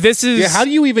effort. this is Yeah, how do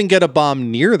you even get a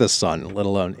bomb near the sun, let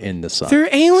alone in the sun? they're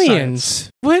aliens.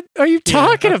 What are you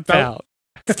talking that- about?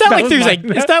 It's not that like was there's my-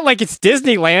 like it's not like it's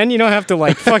Disneyland. You don't have to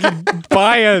like fucking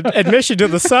buy a admission to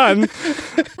the sun.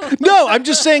 No, I'm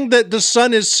just saying that the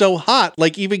sun is so hot,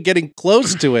 like even getting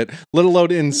close to it, let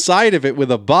alone inside of it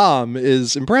with a bomb,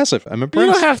 is impressive. I'm You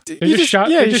impressed. don't have to. They you just shot.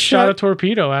 yeah, They you just shot a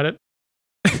torpedo at it.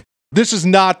 This is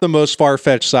not the most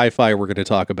far-fetched sci-fi we're going to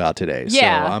talk about today.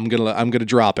 Yeah. So I'm gonna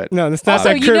drop it. No, that's not Also,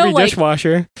 that you know, Kirby like-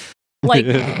 dishwasher. Like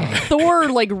Thor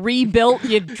rebuilt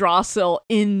Yggdrasil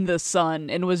in the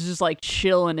sun and was just like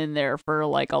chilling in there for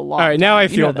like a long All right, now time. I You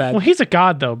feel know that. bad. Well, he's a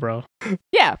god, though, bro.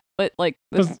 Yeah, but like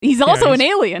Does- he's also yeah, an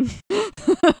alien.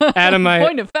 Adam,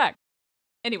 Point of fact.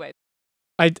 Anyway.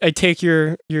 I take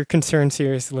your concern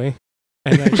seriously.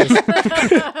 And I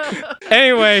just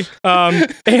anyway,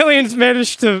 aliens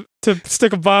managed to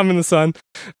stick a bomb in the sun.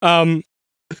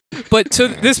 But so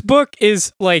this book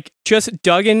is like just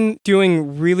Duggan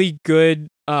doing really good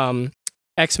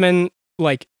X-Men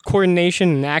like coordination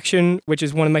and action, which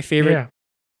is one of my favorite Yeah.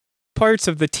 parts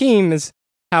of the team, is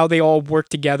how they all work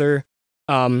together.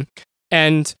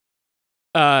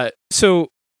 So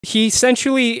he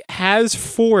essentially has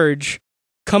Forge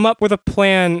come up with a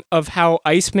plan of how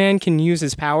Iceman can use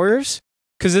his powers,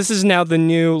 because this is now the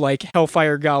new like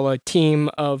Hellfire Gala team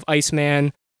of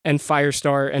Iceman and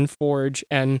Firestar and Forge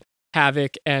and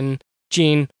Havoc and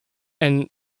Jean and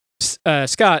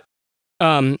Scott.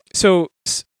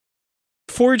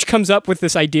 Forge comes up with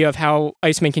this idea of how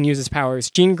Iceman can use his powers.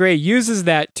 Jean Grey uses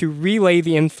that to relay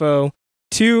the info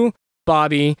to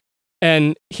Bobby,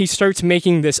 and he starts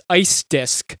making this ice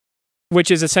disc, which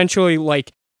is essentially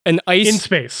like an ice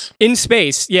In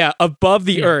space. yeah, above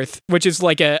the Yeah. Earth, which is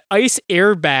like a ice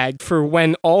airbag for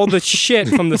when all the shit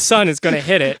from the sun is going to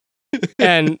hit it.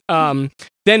 And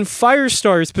then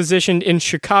Firestar is positioned in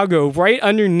Chicago, right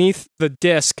underneath the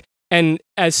disc, and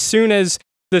as soon as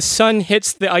the sun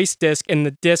hits the ice disc and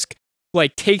the disc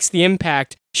like takes the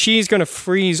impact, she's going to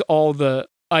freeze all the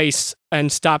ice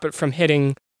and stop it from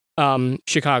hitting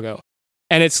Chicago.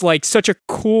 And it's like such a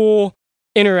cool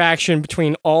interaction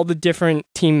between all the different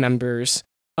team members.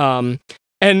 And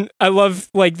I love,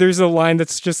 like, there's a line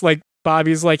that's just like,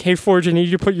 Bobby's like, "Hey, Forge, I need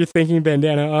you to put your thinking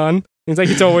bandana on." He's like,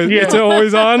 it's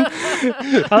always on.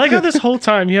 I like how this whole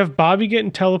time you have Bobby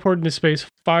getting teleported into space,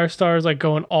 Firestar's like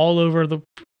going all over the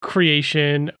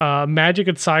creation, Magic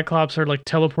and Cyclops are like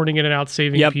teleporting in and out,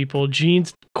 saving people,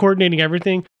 Jean's coordinating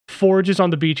everything, Forge is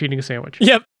on the beach eating a sandwich.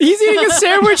 Yep, he's eating a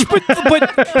sandwich,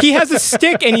 but he has a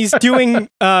stick and he's doing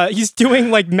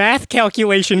like math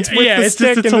calculations with the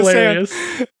stick and hilarious. The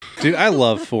sand. Dude, I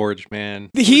love Forge, man.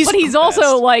 But he's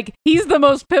also like, he's the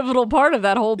most pivotal part of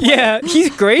that whole play. Yeah,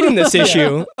 he's great in this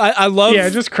issue. I love. Yeah,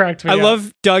 it just cracked me. I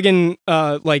love Duggan.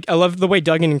 I love the way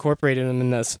Duggan incorporated him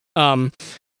in this.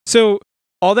 So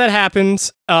all that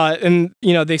happens, and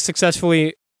they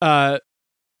successfully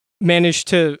managed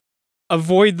to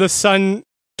avoid the sun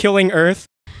killing Earth,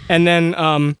 and then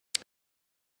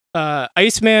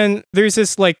Iceman, there's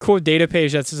this like cool data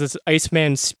page that's this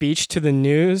Iceman speech to the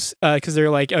news, because they're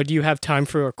like, "Oh, do you have time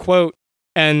for a quote?"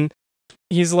 And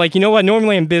he's like, "You know what?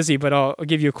 Normally I'm busy, but I'll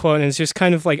give you a quote." And it's just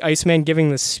kind of like Iceman giving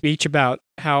this speech about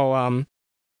how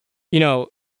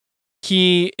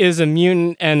he is a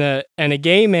mutant and a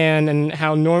gay man, and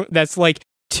how that's like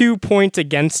 2 points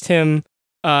against him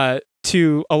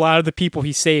to a lot of the people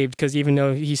he saved, because even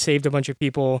though he saved a bunch of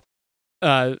people,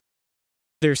 they're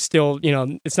still,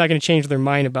 it's not going to change their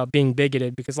mind about being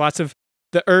bigoted, because lots of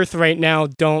the Earth right now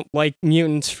don't like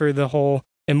mutants for the whole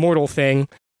immortal thing.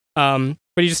 But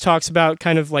he just talks about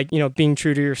kind of like, being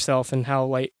true to yourself, and how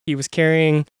like he was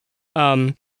carrying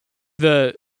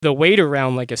the weight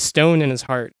around like a stone in his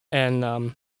heart.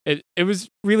 And it was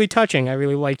really touching. I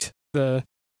really liked the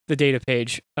data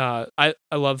page. I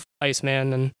love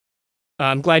Iceman, and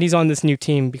I'm glad he's on this new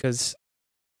team, because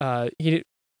he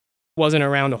wasn't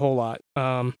around a whole lot.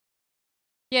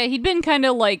 Yeah, he'd been kind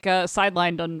of like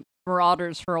sidelined on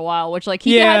Marauders for a while, which like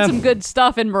he had some good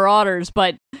stuff in Marauders,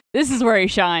 but this is where he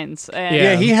shines.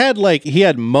 And he had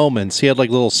moments. He had like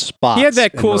little spots. He had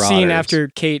that cool in scene Marauders. after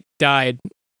Kate died,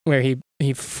 where he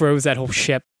froze that whole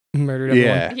ship, murdered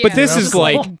everyone. Yeah, but this is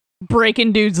like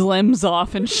breaking dudes' limbs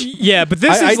off and shit. Yeah, but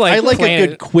this is like I like Planet. a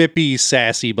good quippy,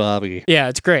 sassy Bobby. Yeah,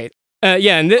 it's great.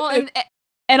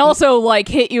 And also like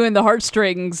hit you in the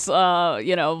heartstrings.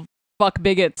 Fuck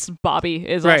bigots. Bobby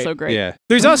is also great. Yeah.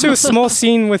 There's also a small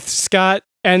scene with Scott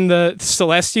and the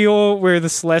Celestial, where the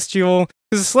Celestial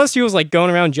is like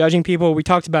going around judging people. We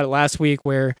talked about it last week,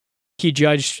 where he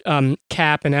judged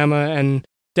Cap and Emma and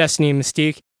Destiny and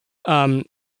Mystique.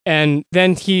 And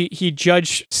then he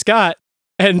judged Scott,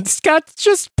 and Scott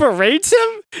just berates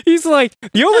him. He's like,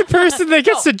 the only person that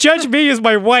gets to judge me is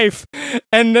my wife,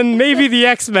 and then maybe the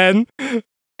X-Men.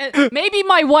 Maybe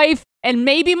my wife, and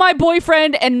maybe my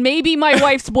boyfriend, and maybe my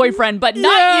wife's boyfriend, but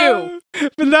not you.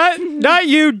 But not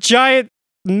you, giant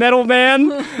metal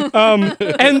man.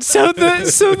 And so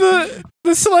the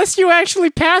Celestial actually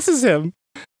passes him.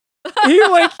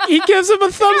 He gives him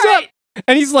a thumbs up.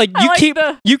 And he's like,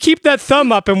 you keep that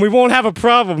thumb up and we won't have a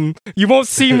problem. You won't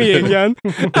see me again.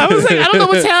 I was like, I don't know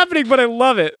what's happening, but I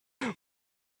love it.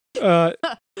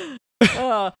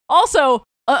 Also,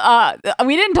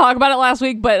 we didn't talk about it last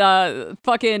week, but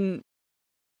fucking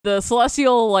the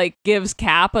Celestial like gives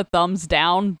Cap a thumbs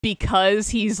down because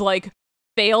he's like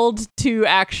failed to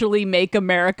actually make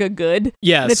America good.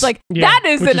 Yes. And it's like, that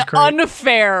is an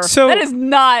unfair. So, that is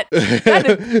not.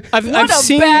 I've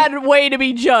seen bad way to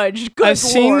be judged. Good I've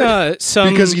Lord. seen some.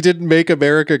 Because he didn't make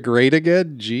America great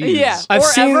again? Jeez. Yeah.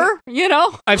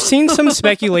 I've seen some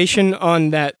speculation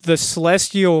on that the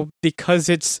Celestial, because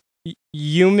it's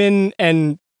human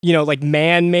and, like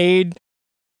man-made,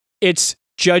 it's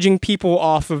judging people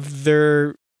off of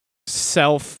their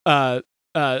self-esteem.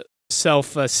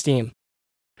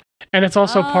 And it's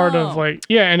also part of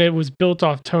and it was built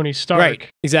off Tony Stark. Right,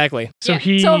 exactly. So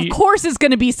of course it's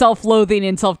going to be self-loathing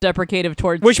and self-deprecative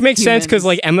towards which makes humans. sense, because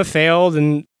like Emma failed,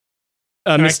 and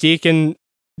Mystique and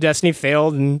Destiny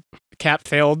failed, and Cap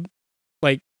failed.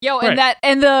 Like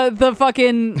and the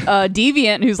fucking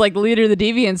Deviant, who's like the leader of the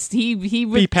Deviants, he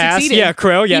passed. Succeeded. Yeah,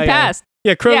 Crow. Yeah, he passed.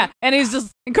 Yeah, Crow. Yeah, and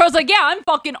Crow's like, yeah, I'm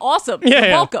fucking awesome. Yeah, You're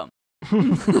welcome.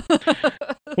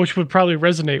 Which would probably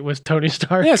resonate with Tony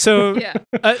Stark. Yeah, so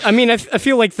I mean, I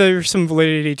feel like there's some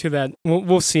validity to that.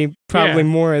 We'll see probably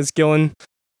more as Gillen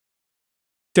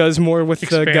does more with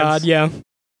the God. Yeah,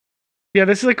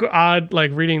 this is like odd,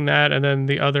 like reading that, and then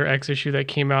the other X issue that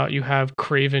came out. You have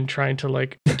Kraven trying to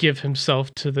like give himself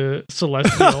to the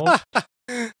Celestial.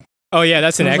 Oh yeah,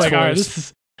 that's an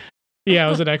X-Force. It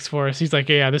was an X-Force. He's like,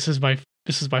 this is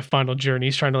my final journey.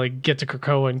 He's trying to like get to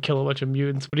Krakoa and kill a bunch of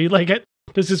mutants, but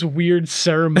there's this weird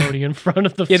ceremony in front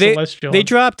of the Celestial. They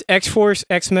dropped X-Force,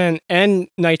 X-Men, and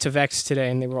Knights of X today,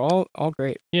 and they were all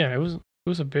great. Yeah, it was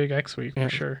was a big X week Yeah. for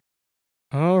sure.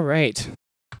 All right.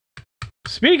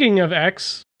 Speaking of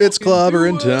X, It's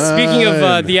clobbering time. Speaking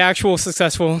of the actual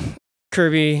successful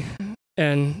Kirby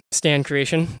and Stan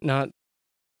creation, not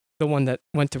the one that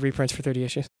went to reprints for 30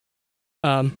 issues.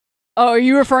 Oh, are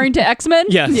you referring to X-Men?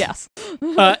 Yes. Yes.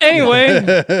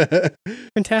 Anyway,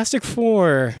 Fantastic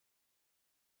Four.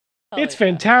 it's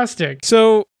fantastic.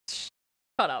 So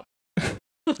Shut up.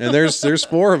 And there's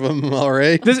 4 of them. All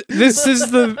right. this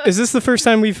is the first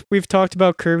time we've talked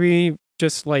about Kirby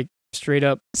just like straight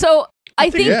up. So I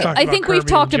think we've talked I about think we've Kirby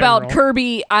talked in about general.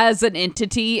 Kirby as an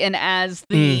entity and as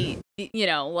the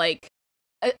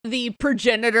the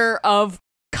progenitor of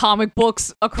comic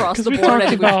books across Because the we board. I talked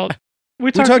think about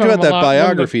We talked about him a that lot when the-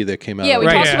 biography that came out. we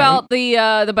Right, talked yeah. about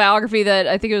the biography that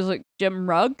I think it was like Jim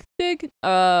Rugg did.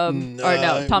 Or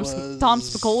no, it Tom was-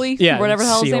 Spicoli, Yeah, whatever the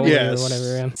hell his name Scioli is. Yes. or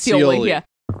whatever. Yeah. Scioli, Scioli. yeah.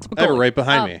 I have it Spicoli. right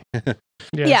behind me.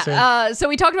 yeah, same. So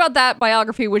we talked about that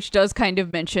biography, which does kind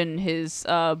of mention his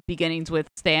beginnings with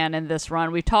Stan and this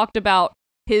run. We've talked about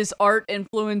his art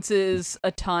influences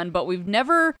a ton, but we've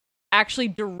never actually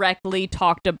directly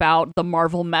talked about the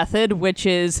Marvel method, which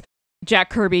is Jack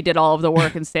Kirby did all of the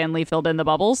work and Stan Lee filled in the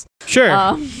bubbles. Sure.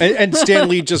 And Stan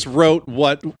Lee just wrote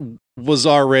what was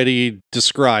already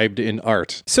described in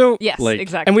art. So Yes, like-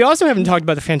 exactly. and we also haven't talked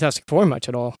about the Fantastic Four much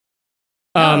at all.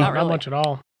 No, not really. much at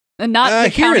all. And not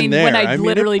Here counting and there. when I mean,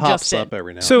 literally it pops just up did.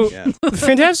 every now So- and again. The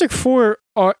Fantastic Four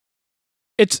are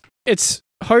it's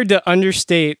hard to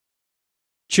understate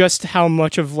just how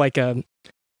much of like a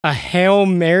Hail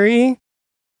Mary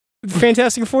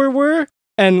Fantastic Four were,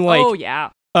 and like oh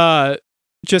yeah.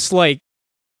 just like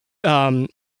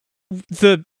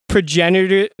the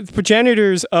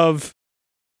progenitors of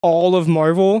all of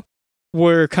Marvel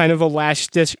were kind of a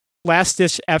last ditch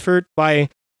effort by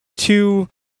 2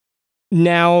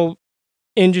 now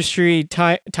industry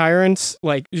tyrants,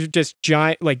 like just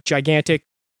gigantic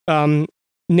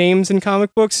names in comic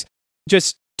books,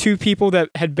 just 2 people that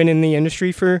had been in the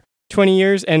industry for 20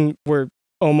 years and were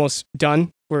almost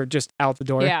done, were just out the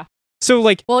door. Yeah. So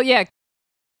like Well, yeah.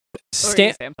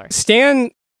 Stan I'm sorry.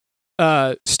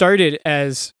 Stan started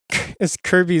as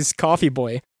Kirby's coffee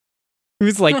boy. He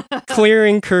was like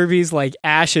clearing Kirby's like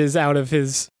ashes out of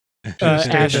his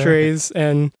ashtrays,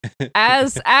 and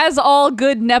As all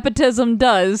good nepotism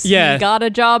does, Yeah. he got a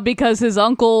job because his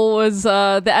uncle was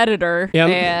the editor, Yep.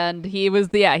 and he was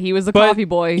the But coffee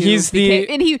boy. Who he's became,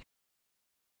 the- and he.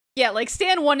 Yeah, like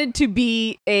Stan wanted to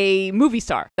be a movie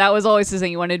star. That was always his thing.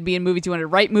 He wanted to be in movies. He wanted to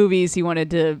write movies. He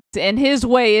wanted to and his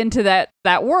way into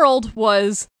that world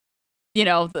was,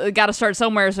 got to start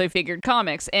somewhere. So he figured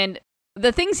comics. And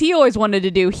the things he always wanted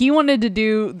to do, he wanted to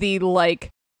do the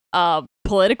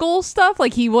political stuff.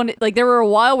 Like he wanted, like there were a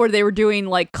while where they were doing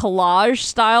like collage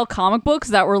style comic books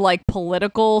that were like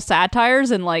political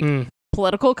satires and like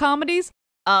political comedies.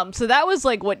 So that was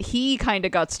like what he kind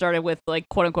of got started with, like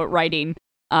quote unquote writing.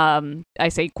 I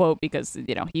say quote because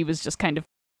he was just kind of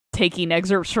taking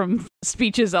excerpts from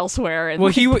speeches elsewhere and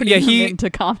Well, putting them into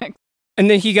comics. and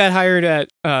then he got hired at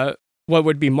what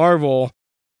would be Marvel,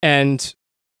 and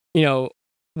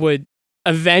would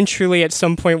eventually at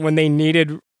some point when they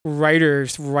needed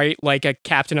writers write like a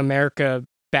Captain America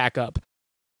backup.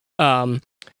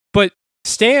 But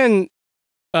Stan,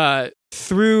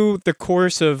 through the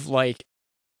course of like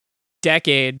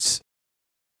decades,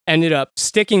 ended up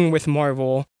sticking with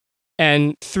Marvel,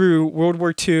 and through World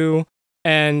War II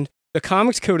and the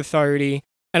Comics Code Authority,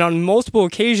 and on multiple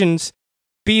occasions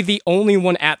be the only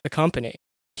one at the company.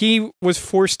 He was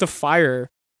forced to fire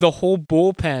the whole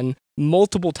bullpen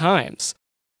multiple times.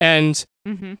 And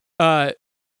Mm-hmm.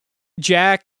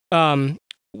 Jack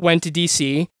went to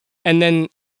DC, and then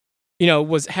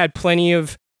had plenty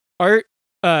of art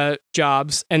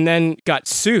jobs, and then got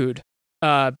sued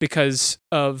because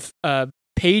of a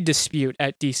pay dispute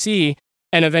at DC,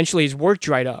 and eventually his work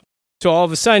dried up. So all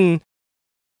of a sudden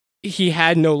he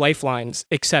had no lifelines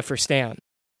except for Stan.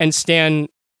 And Stan,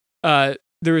 there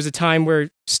was a time where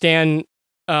Stan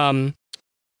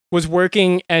was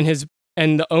working, and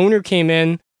the owner came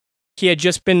in. He had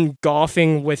just been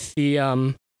golfing with the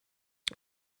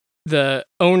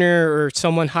owner or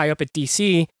someone high up at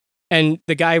DC, and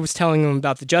the guy was telling him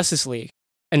about the Justice League,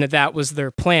 and that was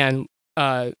their plan.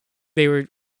 They were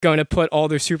going to put all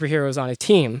their superheroes on a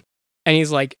team, and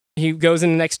he goes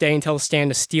in the next day and tells Stan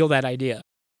to steal that idea.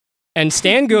 And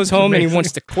Stan goes home and he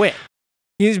wants to quit.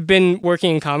 He's been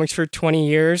working in comics for 20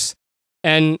 years,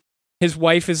 and his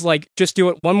wife is like, just do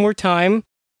it one more time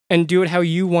and do it how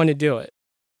you want to do it.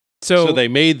 So they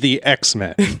made the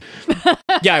X-Men.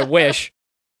 Yeah, I wish.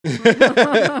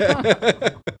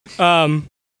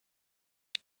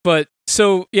 But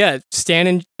so yeah,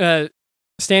 Stan and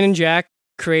Stan and Jack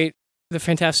create the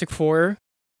Fantastic Four,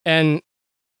 and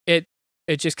it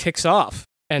just kicks off,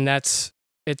 and it's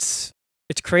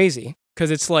crazy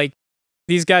because it's like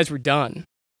these guys were done.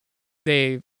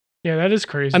 Yeah, that is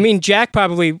crazy. I mean, Jack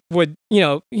probably would,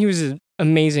 he was an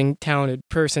amazing, talented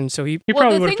person, so he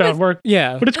probably would have found work.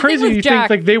 Yeah, but it's crazy you think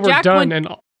like they were Jack done and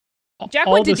Jack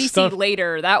all went to this DC stuff.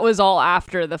 later. That was all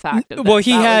after the fact. Of well,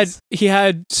 this. he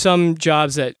had some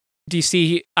jobs at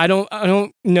DC. I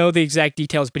don't know the exact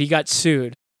details, but he got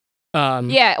sued.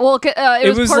 Yeah, well,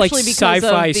 it was like partially because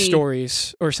sci-fi of the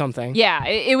stories or something. Yeah,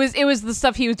 it was the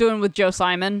stuff he was doing with Joe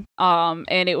Simon. And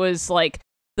it was like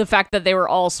the fact that they were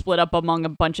all split up among a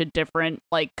bunch of different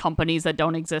like companies that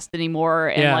don't exist anymore,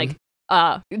 and like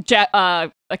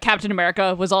Captain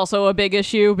America was also a big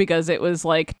issue because it was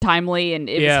like timely and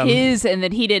it was his, and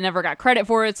then he never got credit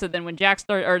for it. So then when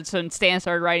Stan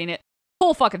started writing it,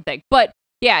 whole fucking thing. But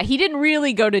yeah, he didn't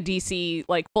really go to DC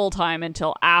like full time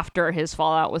until after his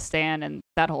fallout with Stan and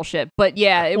that whole shit. But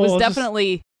yeah, it was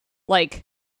definitely like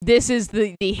this is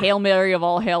the Hail Mary of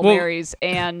all Hail Marys,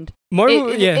 and Marvel,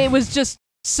 it was just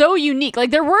so unique.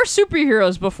 Like there were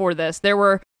superheroes before this. There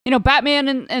were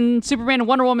Batman and Superman and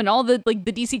Wonder Woman. All the like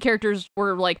the DC characters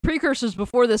were like precursors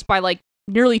before this by like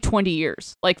nearly 20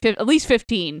 years, like at least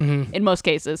 15 in most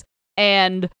cases,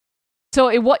 and. So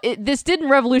this didn't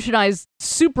revolutionize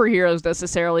superheroes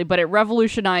necessarily, but it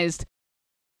revolutionized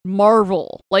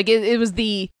Marvel. Like it was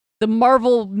the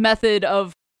Marvel method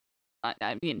of,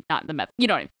 I mean, not the method, you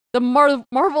know what I mean? The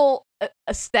Marvel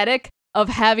aesthetic of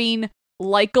having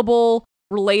likable,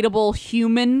 relatable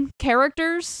human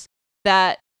characters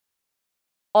that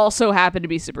also happen to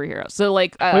be superheroes. So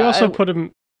like, we also put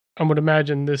him. I would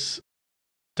imagine this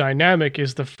dynamic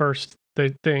is the first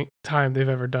time they've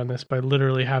ever done this by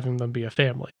literally having them be a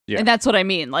family. Yeah. And that's what I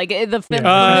mean. Like the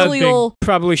familial,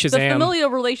 probably Shazam. The familial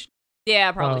relation.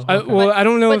 Yeah, probably. I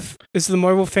don't know if it's the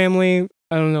Marvel family.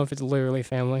 I don't know if it's literally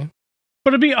family.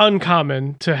 But it'd be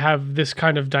uncommon to have this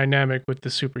kind of dynamic with the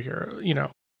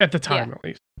superhero, at the time at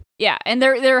least. Yeah, and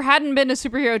there hadn't been a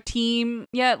superhero team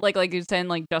yet. Like you're saying,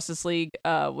 like Justice League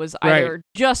was either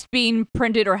just being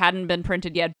printed or hadn't been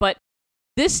printed yet. But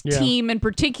this team in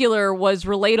particular was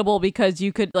relatable because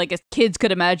you could, like, as kids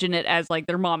could imagine it as like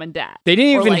their mom and dad. They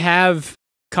didn't even have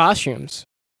costumes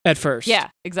at first. Yeah,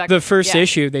 exactly. The first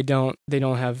issue, they don't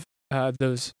have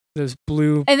those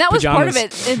blue. And that was pajamas. part of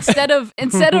it.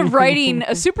 Instead of writing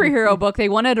a superhero book, they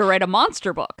wanted to write a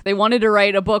monster book. They wanted to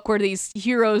write a book where these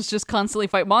heroes just constantly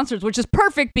fight monsters, which is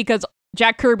perfect because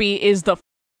Jack Kirby is the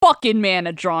fucking man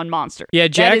at drawing monsters. Yeah,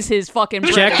 Jack, that is his fucking.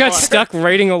 Jack got stuck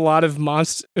writing a lot of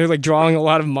drawing a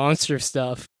lot of monster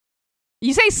stuff.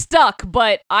 You say stuck,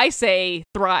 but I say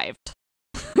thrived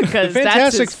because the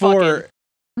Fantastic Four.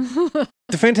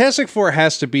 The Fantastic Four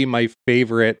has to be my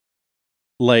favorite,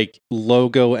 like,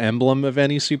 logo emblem of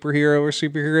any superhero or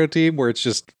superhero team, where it's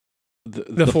just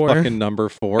the fucking number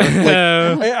 4. Like,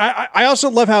 I also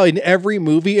love how in every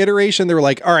movie iteration they were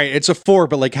like, all right, it's a 4,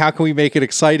 but like, how can we make it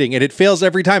exciting? And it fails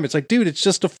every time. It's like, dude, it's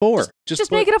just a 4.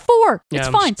 Just make it a 4. It's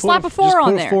fine. Slap a 4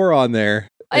 on there. Put a 4 on there.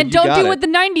 And don't do what the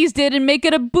 90s did and make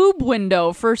it a boob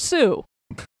window for Sue.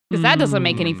 Because that doesn't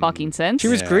make any fucking sense. She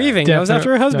was grieving. That was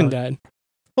after her husband died.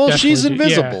 Well, she's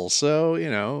invisible, so,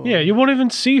 Yeah, you won't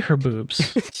even see her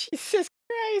boobs. Jesus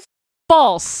Christ.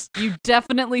 False. You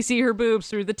definitely see her boobs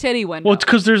through the titty window. Well, it's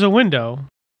because there's a window.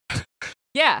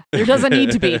 Yeah, there doesn't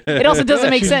need to be. It also doesn't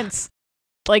make sense.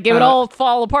 Like, it would all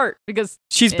fall apart because...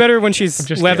 She's better when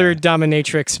she's leather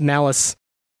dominatrix Malice.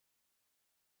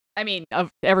 I mean,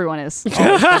 everyone is.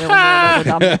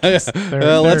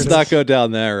 Well, let's not go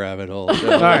down that rabbit hole.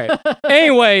 All right.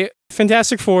 Anyway,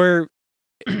 Fantastic Four...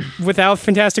 Without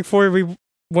Fantastic Four, we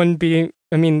wouldn't be...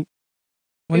 I mean...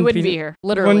 We wouldn't be here.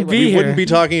 Literally. We wouldn't be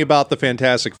talking about the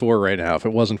Fantastic Four right now if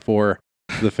it wasn't for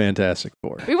the Fantastic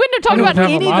Four. We wouldn't have talked about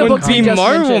any of the books we just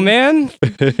Marvel, mentioned.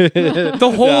 Man.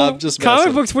 The whole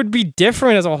comic books would be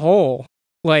different as a whole.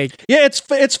 Like, yeah,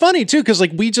 it's funny too because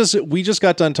like we just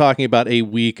got done talking about a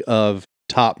week of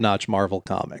top-notch Marvel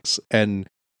comics, and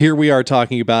here we are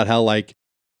talking about how like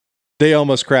they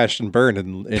almost crashed and burned.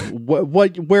 And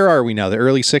where are we now? The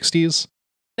early 60s.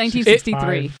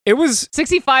 1963. It was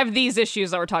 65 these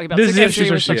issues that we're talking about. These 63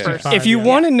 issues was are the first. 65. If you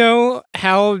want to know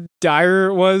how dire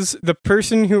it was, the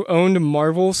person who owned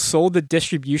Marvel sold the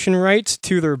distribution rights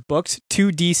to their books to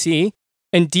DC,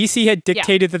 and DC had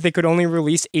dictated that they could only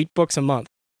release 8 books a month.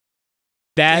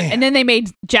 And then they made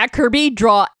Jack Kirby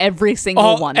draw every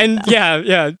single one. And of them.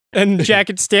 yeah, and Jack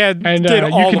and Stan and did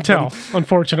all you can of tell, them.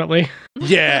 Unfortunately.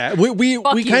 Yeah,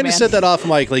 we kind of said that off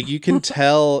mic. Like you can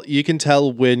tell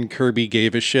when Kirby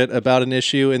gave a shit about an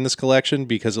issue in this collection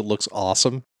because it looks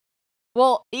awesome.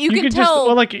 Well, you can could tell. just,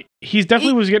 well, like, he's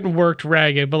definitely was getting worked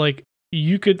ragged, but like,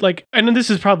 you could like, and then this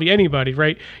is probably anybody,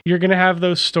 right? You're gonna have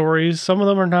those stories. Some of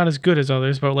them are not as good as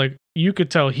others, but like, you could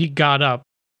tell he got up.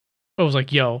 I was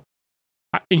like, yo,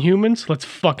 Inhumans, let's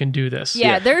fucking do this.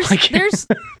 Yeah, there's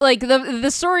like the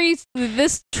stories.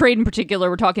 This trade in particular,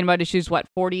 we're talking about issues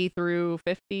 40 through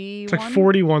 50. It's like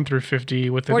 41 through 50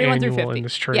 with an annual in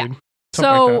this trade. Yeah.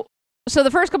 So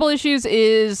the first couple issues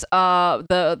is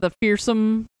the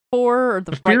Fearsome Four or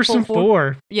the Fearsome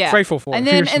Four. Yeah, Frightful Four. And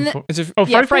then is it?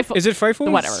 Yeah, Frightful. Is it Frightful?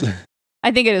 Whatever.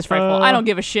 I think it is Frightful. I don't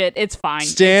give a shit. It's fine.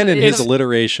 Stan and his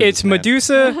alliteration. It's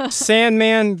Medusa,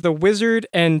 Sandman, the Wizard,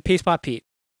 and Paste Pot Pete.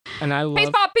 And I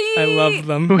love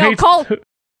them. No, call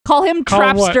him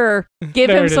Trapster. Give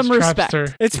him some respect.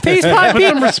 Trapster. It's Paste Pot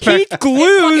Pete. Pete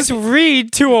glues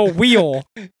Reed to a wheel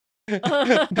with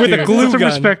a glue put some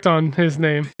gun. respect on his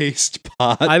name. Paste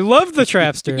Pot. I love the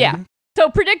Trapster. Yeah. So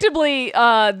predictably,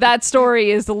 that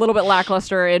story is a little bit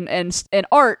lackluster in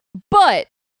art, but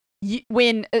we get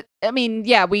the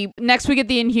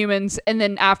Inhumans, and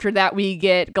then after that we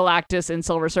get Galactus and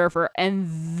Silver Surfer, and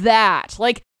that,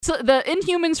 like, so the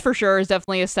Inhumans for sure is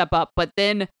definitely a step up, but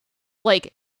then,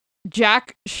 like,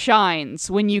 Jack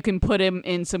shines when you can put him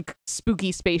in some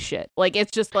spooky space shit. Like,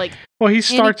 it's just like, well, he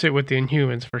starts it with the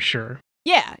Inhumans for sure.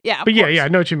 Yeah, but I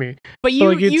know what you mean. But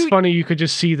it's funny, you could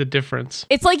just see the difference.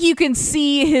 It's like you can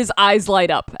see his eyes light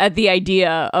up at the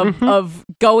idea of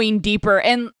going deeper,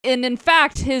 and in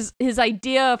fact, his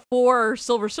idea for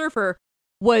Silver Surfer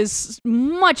was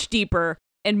much deeper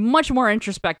and much more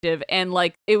introspective, and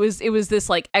like it was this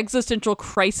like existential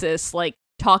crisis, like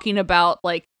talking about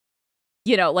like,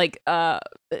 you know, like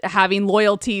having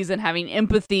loyalties and having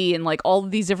empathy and like all of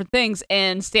these different things.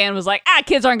 And Stan was like,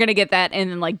 kids aren't gonna get that,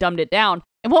 and then like dumbed it down.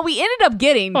 And what we ended up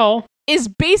getting is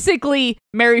basically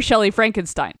Mary Shelley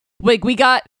Frankenstein. Like we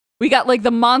got like the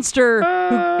monster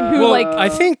who like, I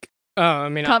think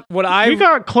we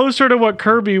got closer to what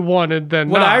Kirby wanted than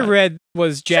what not. I read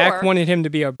was Jack wanted him to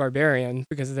be a barbarian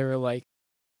because they were like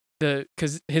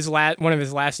because one of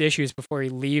his last issues before he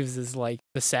leaves is like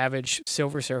the savage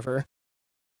Silver Surfer.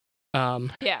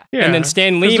 And then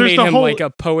Stan Lee made him like a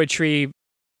poetry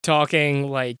talking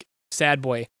like sad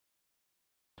boy.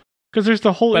 Because there's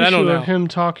the whole issue of him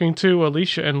talking to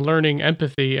Alicia and learning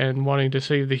empathy and wanting to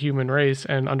save the human race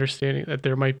and understanding that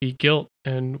there might be guilt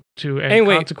and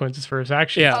consequences for his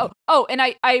actions. Yeah. And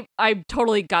I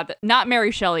totally got that. Not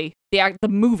Mary Shelley, the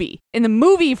movie. In the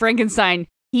movie Frankenstein,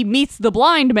 he meets the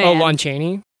blind man. Oh, Lon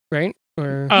Chaney, right?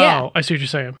 Or I see what you're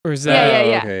saying. Or is that?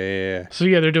 Yeah. Okay, yeah. So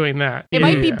they're doing that. It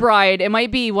might be Bride. It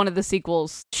might be one of the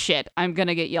sequels. Shit, I'm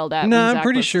gonna get yelled at. No, I'm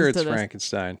pretty sure it's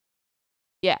Frankenstein.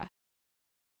 Yeah.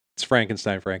 It's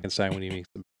Frankenstein when he meets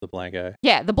the blind guy.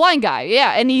 Yeah, the blind guy.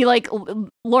 Yeah, and he like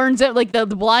learns it. Like the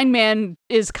blind man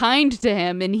is kind to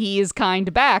him, and he is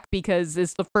kind back because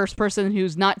it's the first person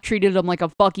who's not treated him like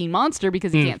a fucking monster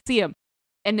because he can't see him.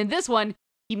 And in this one,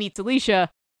 he meets Alicia,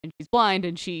 and she's blind,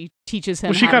 and she teaches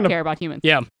him how to care about humans.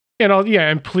 Yeah,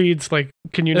 and pleads like,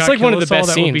 "Can you?" It's not like kill one of the us all? best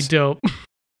That scenes. would be dope.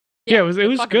 It was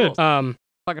good. Rules.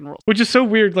 Fucking rules. Which is so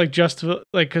weird, like just like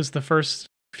because the first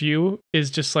few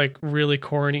is just like really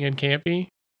corny and campy.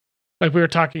 Like we were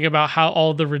talking about how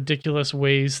all the ridiculous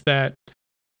ways that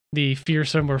the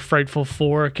Fearsome or Frightful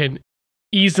Four can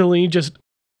easily just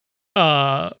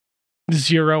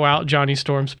zero out Johnny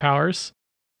Storm's powers.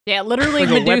 Yeah, literally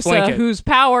like Medusa, whose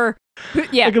power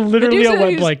like literally Medusa, a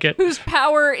wet blanket. Whose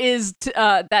power is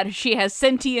that she has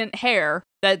sentient hair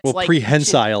that's like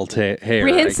prehensile hair.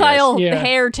 Prehensile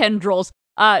hair tendrils.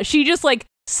 She just like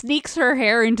sneaks her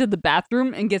hair into the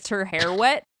bathroom and gets her hair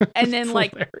wet, and then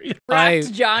like wraps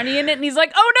Johnny in it, and he's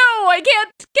like, "Oh no, I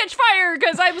can't catch fire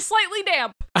because I'm slightly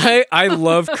damp." I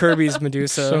love Kirby's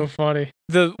Medusa. So funny.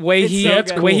 The way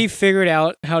the way he figured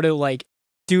out how to like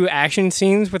do action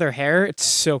scenes with her hair, it's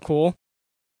so cool.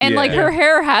 And like her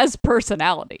hair has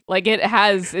personality. Like it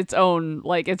has its own,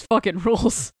 like it's fucking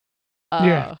rules.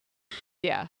 Yeah.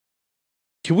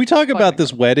 Can we talk about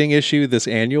this wedding issue, this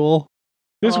annual?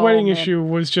 This wedding issue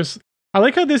was just, I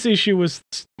like how this issue was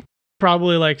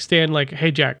probably like Stan, like, "Hey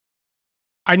Jack,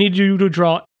 I need you to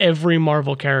draw every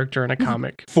Marvel character in a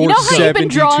comic." You know how you've been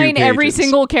drawing every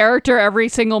single character every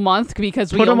single month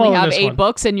because we only have 8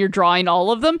 books and you're drawing all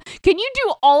of them? Can you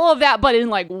do all of that but in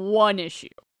like one issue?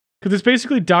 Because it's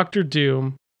basically Dr.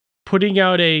 Doom putting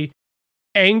out a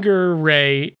anger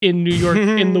ray in New York,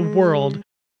 in the world,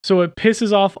 So it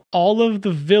pisses off all of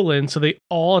the villains, so they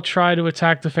all try to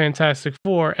attack the Fantastic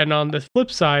Four. And on the flip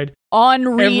side, on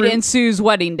Reed and Sue's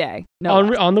wedding day.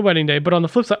 No, on the wedding day, but on the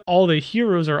flip side, all the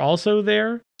heroes are also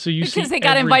there. So you see because they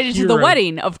got invited to the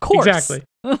wedding, of course. Exactly.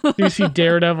 You see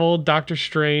Daredevil, Doctor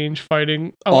Strange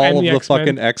fighting all of the X-Men,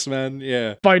 fucking X-Men,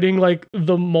 yeah, fighting like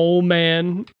the Mole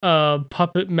Man,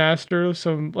 puppet master,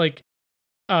 some like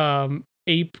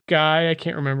ape guy. I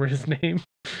can't remember his name.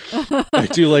 I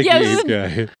do like the ape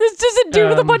guy. This is a dude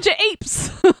with a bunch of apes.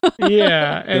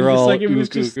 Yeah, and they're all like, it was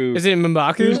just. Is it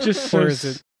Mbaku? It was just or is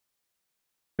it?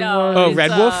 No. Oh,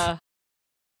 Red Wolf.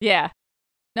 Yeah.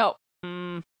 No.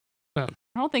 Oh. I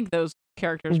don't think those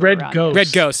characters. Red were around Ghost.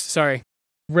 Red Ghost. Sorry.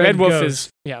 Red Wolf is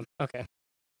okay.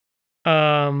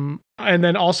 And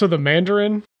then also the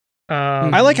Mandarin.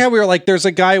 I like how we were like, there's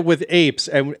a guy with apes,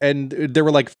 and there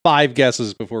were like 5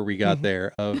 guesses before we got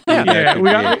there. Of yeah, we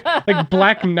got like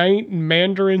Black Knight,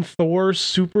 Mandarin, Thor,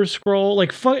 Super Skrull,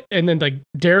 like and then like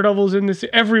Daredevil's in this.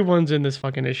 Everyone's in this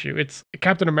fucking issue. It's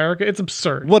Captain America. It's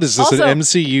absurd. What is this? Also, an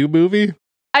MCU movie?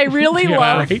 I really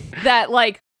love right? that.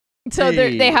 Like, so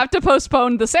they have to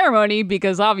postpone the ceremony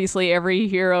because obviously every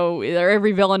hero or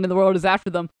every villain in the world is after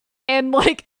them. And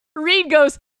like Reed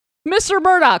goes, Mr.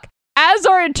 Murdoch, as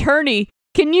our attorney,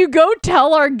 can you go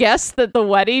tell our guests that the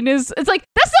wedding is... It's like,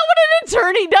 that's not what an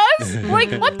attorney does!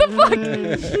 Like, what the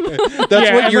fuck?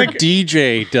 That's what your like,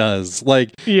 DJ does.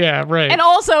 Like, yeah, right. And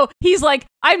also, he's like,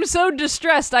 I'm so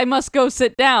distressed, I must go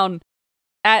sit down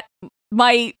at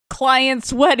my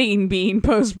client's wedding being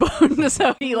postponed.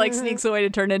 So he like sneaks away to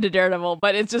turn into Daredevil.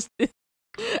 But it's just... As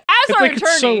our attorney...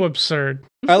 It's so absurd.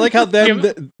 I like how then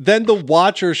the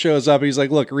Watcher shows up and he's like,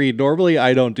 look, Reed, normally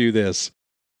I don't do this.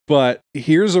 But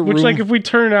here's a Which, room. like, if we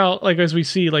turn out, like, as we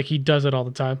see, like, he does it all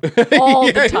the time. All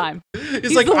the time.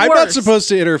 He's like, I'm not supposed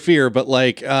to interfere, but,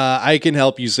 like, I can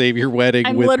help you save your wedding.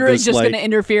 I'm with literally this, just like... going to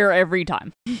interfere every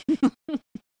time.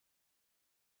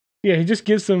 Yeah, he just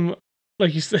gives them,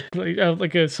 like you said,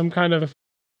 like some kind of...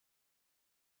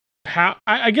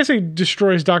 I guess he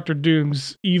destroys Dr.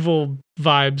 Doom's evil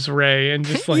vibes ray and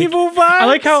just, like... Evil vibes? I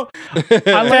like how...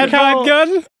 Bad vibe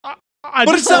gun? But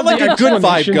it's not like a good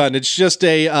vibe gun. It's just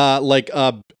a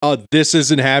this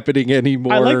isn't happening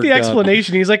anymore. I like the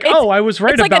explanation. He's like, "Oh, I was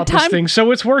right like about this thing,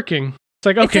 so it's working." It's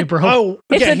like, okay, bro.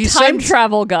 It's a time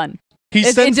travel gun. He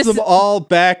sends them all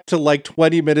back to like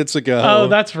 20 minutes ago. Oh,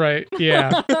 that's right.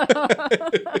 Yeah.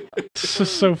 It's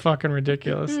just so fucking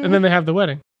ridiculous. And then they have the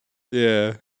wedding.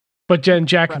 Yeah. But Jen,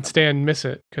 Jack, and Stan miss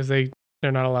it because they're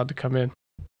not allowed to come in.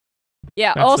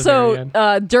 Yeah. That's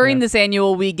also, during this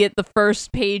annual, we get the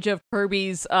first page of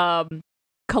Kirby's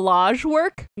collage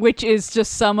work, which is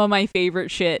just some of my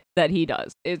favorite shit that he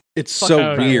does. It's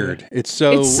so weird. It's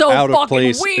so out of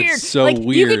place. Weird. It's so like,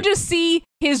 weird. You can just see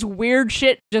his weird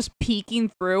shit just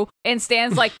peeking through, and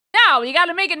Stan's like, "No, you got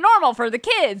to make it normal for the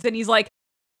kids," and he's like,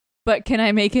 "But can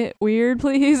I make it weird,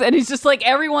 please?" And he's just like,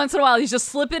 every once in a while, he's just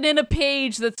slipping in a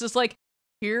page that's just like,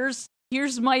 "Here's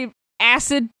my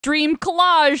acid dream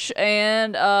collage."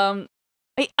 And I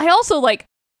also like,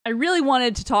 I really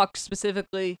wanted to talk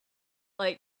specifically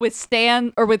like with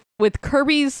Stan or with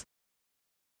Kirby's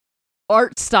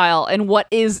art style and what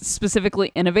is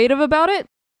specifically innovative about it.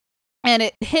 And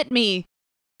it hit me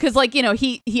because, like, you know,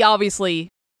 he obviously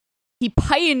he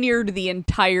pioneered the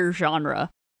entire genre.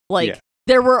 Like,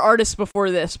 there were artists before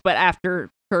this, but after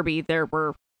Kirby there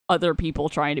were other people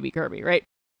trying to be Kirby, right?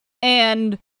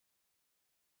 And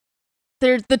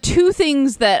the two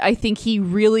things that I think he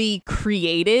really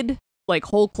created, like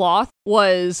whole cloth,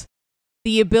 was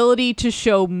the ability to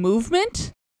show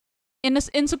movement in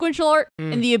sequential art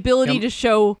and the ability to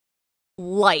show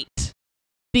light.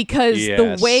 Because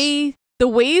the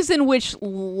ways in which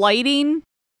lighting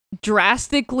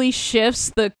drastically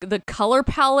shifts the color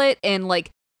palette and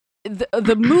like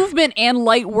the movement and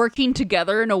light working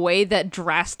together in a way that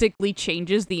drastically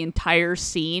changes the entire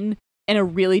scene in a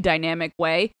really dynamic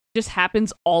way just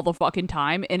happens all the fucking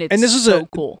time, and it's so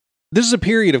cool. This is a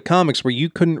period of comics where you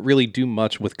couldn't really do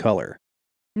much with color.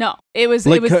 No, it was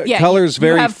color's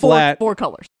very you have flat. Four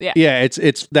colors. Yeah. Yeah, it's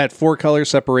that 4-color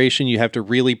separation. You have to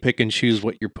really pick and choose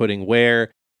what you're putting where,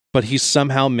 but he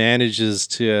somehow manages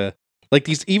to like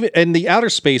these, even in the outer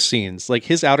space scenes, like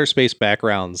his outer space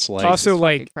backgrounds, like also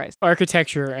like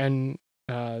architecture and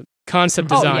concept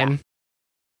design.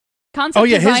 Concept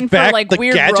design for like the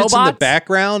weird gadgets robots in the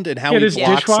background and how he this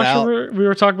blocks dishwasher. out. We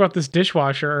were talking about this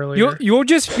dishwasher earlier. You'll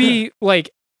just be like,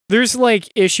 there's like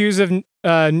issues of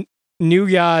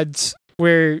New Gods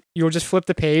where you'll just flip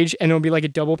the page and it'll be like a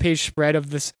double page spread of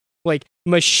this like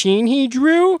machine he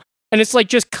drew, and it's like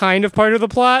just kind of part of the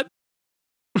plot.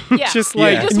 Yeah, just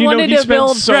like just and wanted he to spent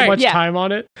build so much time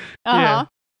on it. Uh-huh.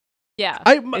 Yeah.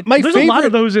 My there's favorite, a lot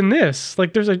of those in this.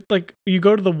 Like there's you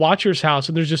go to the Watcher's house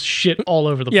and there's just shit all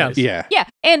over the place. Yeah. Yeah,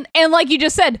 and like you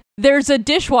just said, there's a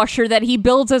dishwasher that he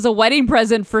builds as a wedding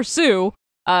present for Sue.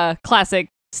 Classic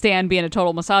Stan being a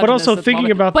total misogynist. But also at the thinking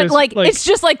moment. about but this, like it's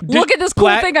just like, look at this cool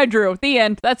thing I drew. The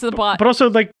end. That's the plot. But also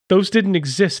like those didn't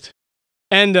exist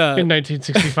And in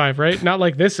 1965, right? Not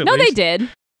like this at no, least. they did.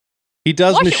 He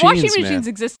does machines, Washing man. machines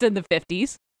existed in the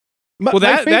 50s. Well,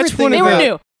 that's one of They were the-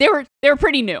 new. They were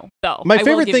pretty new though. My I will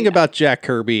favorite give thing you that. about Jack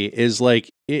Kirby is like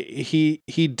he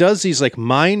does these like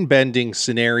mind-bending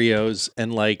scenarios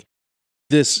and like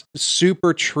this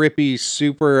super trippy,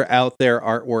 super out there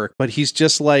artwork, but he's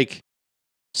just like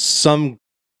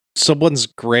someone's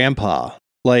grandpa.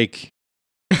 Like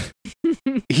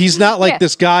he's not like Yeah.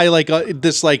 this guy like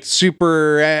this like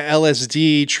super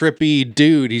LSD trippy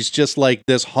dude. He's just like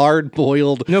this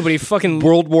hard-boiled Nobody fucking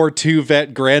World War II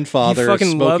vet grandfather he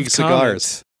fucking smoking loved cigars.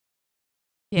 comics.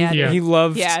 Yeah, Yeah. He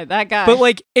loved. yeah, that guy. But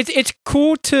like it's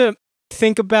cool to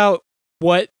think about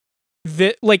what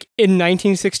like in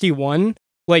 1961,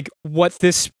 like what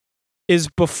this is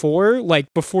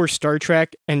before Star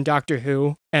Trek and Doctor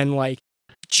Who and like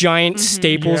giant Mhm.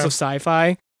 staples Yeah. of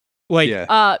sci-fi. Like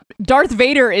Yeah. Darth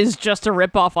Vader is just a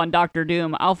ripoff on Doctor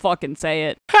Doom. I'll fucking say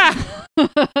it.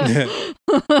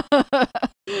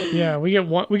 Yeah, we get a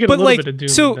But, little like, bit of Doom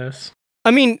so- in this.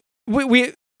 I mean,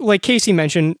 we like Casey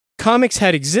mentioned, comics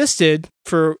had existed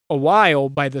for a while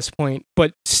by this point,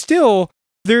 but still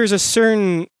there's a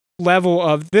certain level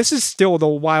of this is still the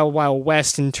wild wild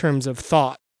west in terms of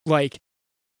thought. Like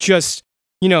just,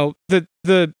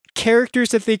 the characters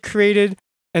that they created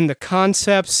and the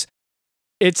concepts,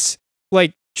 it's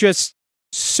like just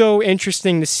so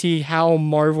interesting to see how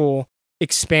Marvel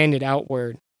expanded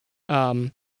outward.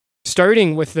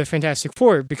 Starting with the Fantastic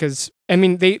Four, because I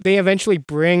mean they eventually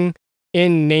bring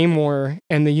in Namor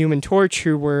and the Human Torch,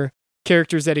 who were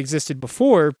characters that existed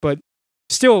before, but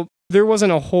still there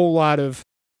wasn't a whole lot of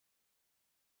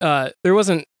there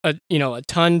wasn't a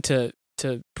ton to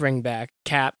bring back.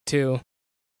 Cap too,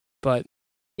 but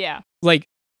Yeah. like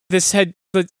this had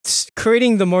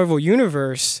creating the Marvel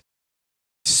universe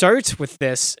starts with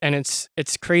this, and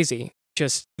it's crazy.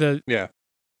 Just Yeah.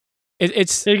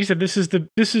 It's Like you said, this is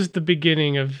the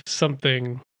beginning of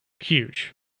something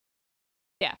huge.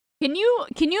 Can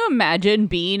you imagine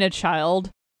being a child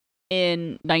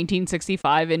in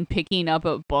 1965 and picking up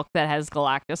a book that has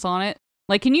Galactus on it?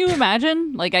 Like, can you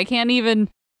imagine? Like, I can't even.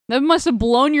 That must have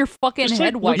blown your fucking Just,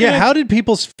 head like, wide. Yeah, how did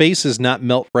people's faces not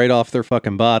melt right off their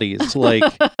fucking bodies? Like,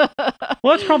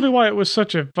 Well, that's probably why it was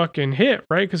such a fucking hit,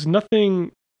 right? Because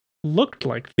nothing looked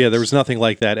like this. yeah, there was nothing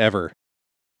like that ever.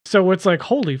 So it's like,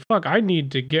 holy fuck, I need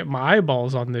to get my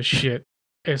eyeballs on this shit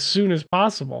as soon as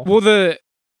possible. well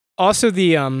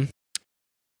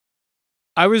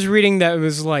I was reading that it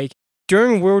was like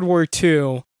during World War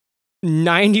II,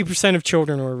 90% of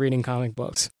children were reading comic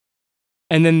books,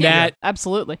 and then that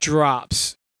absolutely.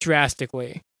 drops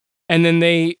drastically, and then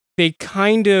they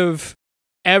kind of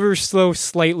ever so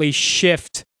slightly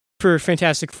shift for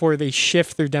Fantastic Four. They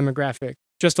shift their demographic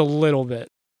just a little bit,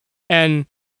 and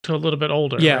to a little bit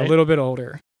older. yeah, right? a little bit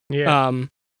older. Yeah.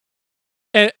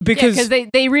 And because because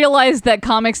they realized that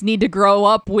comics need to grow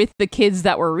up with the kids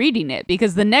that were reading it,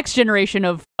 because the next generation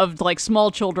of like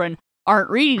small children aren't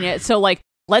reading it. So like,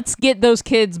 let's get those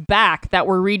kids back that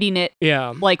were reading it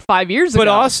yeah, like 5 years ago. but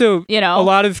also you know, a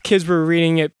lot of kids were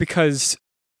reading it because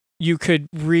you could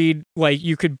read, like,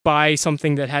 you could buy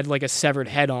something that had like a severed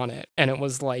head on it, and it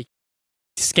was like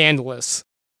scandalous.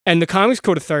 And the Comics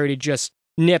Code Authority just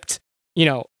nipped,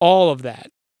 all of that.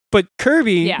 But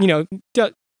Kirby, Yeah.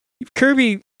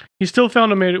 Kirby, He still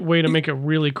found a way to make it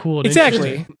really cool. And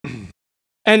exactly.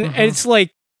 And Mhm. it's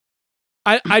like,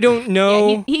 I don't know.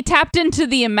 Yeah, he tapped into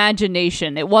the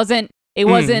imagination. It wasn't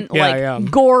like yeah.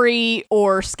 gory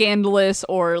or scandalous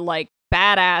or like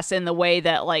badass in the way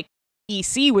that like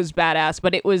EC was badass,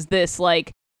 but it was this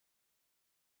like,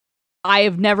 I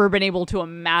have never been able to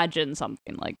imagine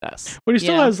something like this. But he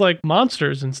still Yeah. has like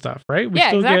monsters and stuff, right? We Yeah,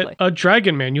 still exactly. get a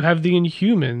Dragon Man. You have the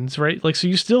Inhumans, right? Like, so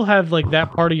you still have like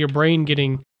that part of your brain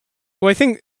getting Well, I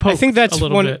think poked that's a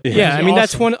little one. bit. Yeah, Which I is mean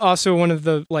that's awesome. one of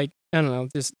the, like, I don't know,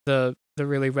 just the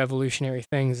really revolutionary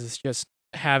things is just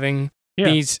having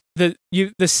Yeah.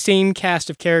 the same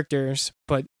cast of characters,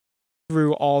 but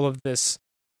through all of this,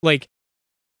 like,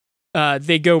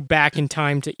 they go back in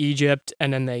time to Egypt,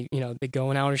 and then they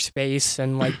go in outer space,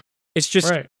 and like it's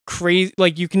just Right. crazy.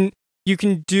 Like you can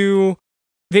do,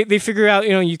 they figure out,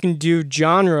 you can do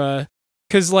genre,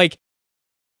 because like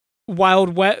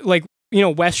Wild West, like,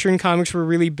 Western comics were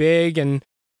really big and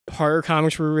horror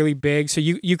comics were really big, so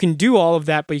you can do all of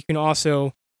that, but you can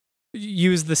also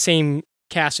use the same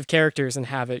cast of characters and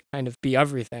have it kind of be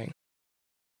everything.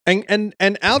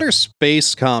 And outer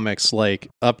space comics, like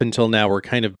up until now, were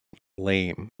kind of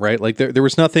lame, right? Like there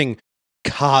was nothing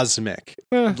cosmic.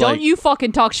 Don't you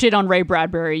fucking talk shit on Ray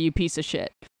Bradbury, you piece of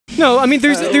shit. No, I mean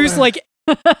there's like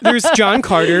there's John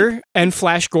Carter and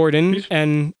Flash Gordon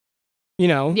and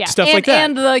stuff like that.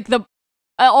 And like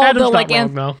all Adam's the like not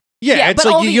wrong, though. Yeah, it's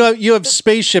but like you have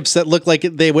spaceships that look like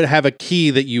they would have a key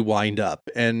that you wind up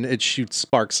and it shoots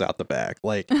sparks out the back,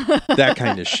 like that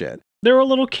kind of shit. They were a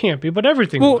little campy, but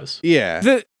everything was.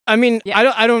 Yeah.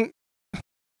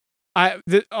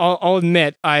 I'll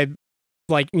admit I'm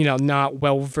not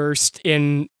well versed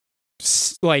in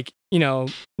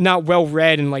not well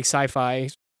read in like sci-fi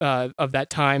of that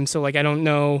time, so like I don't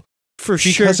know for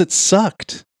sure because it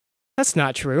sucked. That's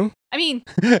not true. I mean,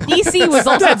 DC was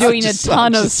also doing a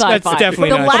ton of sci-fi. That's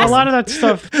definitely the not last, true. A lot of that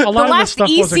stuff. A lot the of the last stuff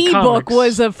wasn't EC book comics.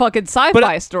 was a fucking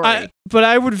sci-fi story. But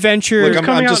I would venture. Look,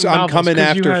 coming out in I'm novels, coming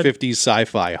 'cause you after had- 50s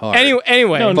sci-fi hard.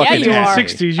 Anyway, No, Yeah, in you the are.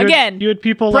 60s. Again, you had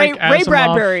people Ray like Asimov.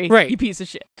 Bradbury, Right. you piece of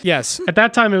shit. yes. At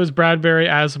that time, it was Bradbury,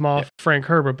 Asimov, Frank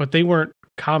Herbert, but they weren't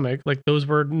comic. Like those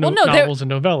were novels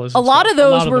and novellas. A and lot stuff. of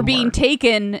those were them being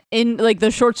taken in, like the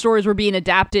short stories were being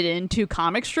adapted into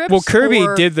comic strips. Well, Kirby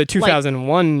or, did the like,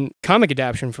 2001 comic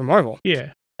adaptation for Marvel.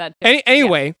 Yeah. that-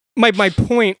 Anyway, my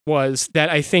point was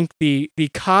that I think the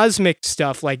cosmic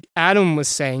stuff, like Adam was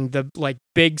saying, the like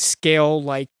big scale,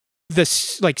 like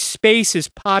space is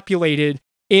populated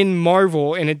in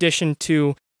Marvel in addition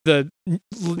to the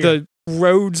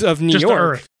roads of New Just the York.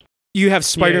 Earth. You have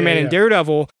Spider-Man yeah. and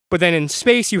Daredevil, but then in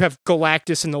space you have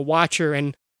Galactus and the Watcher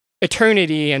and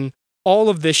Eternity and all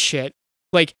of this shit.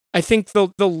 Like I think the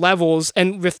levels,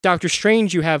 and with Doctor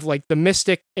Strange you have like the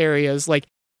mystic areas, like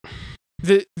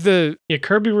the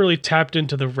Kirby really tapped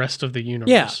into the rest of the universe.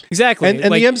 yeah, exactly. And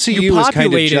like, the MCU you is kind of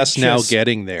populated just now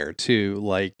getting there too,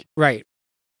 like right.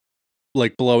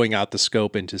 like blowing out the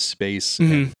scope into space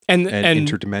Mhm. and And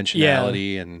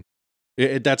interdimensionality, and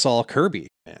that's all Kirby,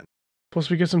 man. Plus,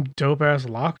 we get some dope ass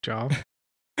Lockjaw.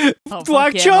 Oh, fuck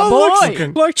Lockjaw yeah, my looks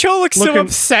boy. Lockjaw looks so looking-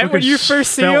 upset when looking you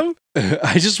first see svelte. him.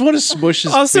 I just want to smush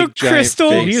his Also, big, giant Crystal-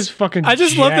 face. He is fucking. I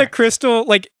just love that jacked. Crystal,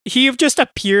 like, he just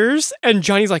appears and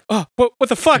Johnny's like, oh, what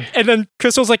the fuck? And then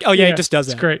Crystal's like, oh yeah, he just does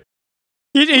It's that. great.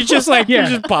 He's just like, Yeah.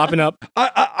 he's just popping up.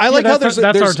 I like how that's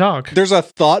there's our dog. There's a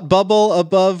thought bubble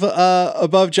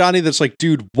above Johnny that's like,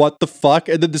 dude, what the fuck?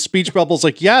 And then the speech bubble's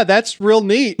like, yeah, that's real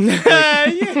neat. Yeah.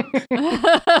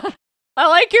 I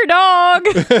like your dog.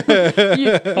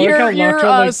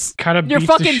 Kind of Your beats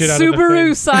the fucking shit out of the thing.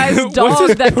 Subaru-sized What's dog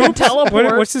his that can poops?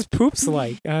 teleport. What's his poops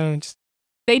like?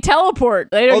 They teleport.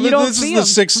 They don't, Oh, you don't this see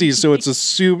is them. the '60s, so it's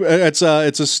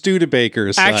a Studebaker.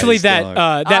 Actually, that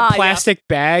dog. that yeah. plastic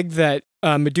bag that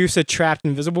Medusa trapped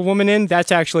Invisible Woman in,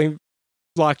 that's actually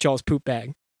Lockjaw's poop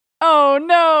bag. Oh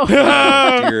no.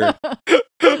 Dear.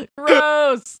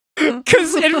 Gross.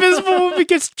 Because Invisible Woman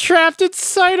gets trapped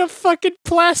inside a fucking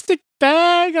plastic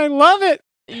bag. I love it.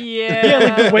 Yeah. Yeah,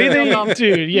 like the way Dumb. they,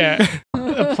 dude, yeah,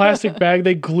 a plastic bag.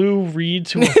 They glue Reed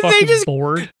to a fucking just-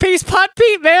 board Paste Pot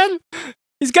Pete, man.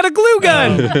 He's got a glue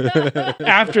gun.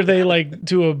 after they like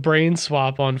do a brain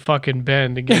swap on fucking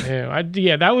Ben to get him.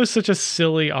 That was such a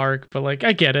silly arc, but like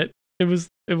I get it. It was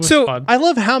So, fun. I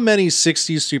love how many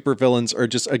 '60s supervillains are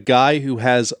just a guy who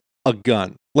has a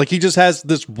gun. Like he just has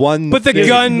this one. But the thing.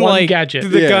 gun, one like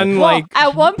gadget. the Yeah. gun, Well, like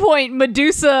at one point,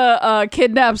 Medusa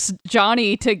kidnaps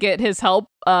Johnny to get his help,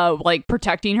 like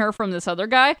protecting her from this other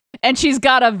guy, and she's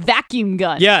got a vacuum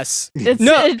gun. yes, It's,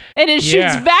 No. and it shoots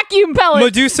Yeah. vacuum pellets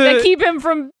Medusa, that keep him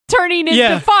from turning into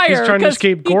Yeah. fire. He's trying to 'cause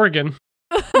escape Gorgon,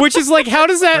 which is like, how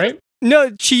does that? right?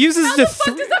 No, she uses How the the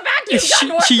fuck does a vacuum gun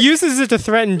work? she uses it to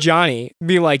threaten Johnny.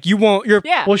 Be like, you won't.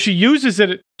 Yeah. Well, she uses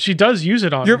it. She does use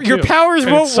it on Your him, too. powers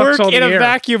And it won't sucks work all in the a air.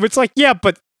 vacuum. It's like, yeah,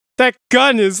 but that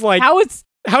gun is like, how is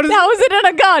how does it in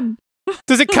a gun?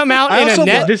 does it come out I in also a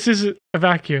net? This is a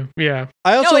vacuum. Yeah.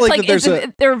 I also No, it's like like that there's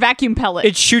a. they're vacuum pellets.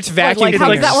 It shoots vacuum like, how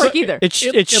does cleaners. that work either? It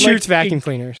It shoots like- vacuum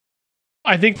cleaners.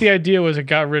 I think the idea was it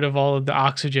got rid of all of the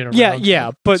oxygen around.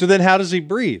 Yeah, but So then, how does he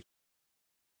breathe?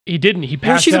 He didn't. He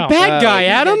well, passed she's a out. bad guy, he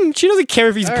Adam. She doesn't care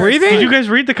if he's All right. breathing. Did you guys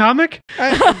read the comic?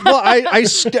 I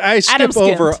skip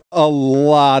over skimmed. a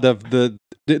lot of the.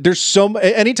 There's so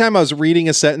anytime I was reading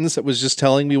a sentence that was just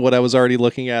telling me what I was already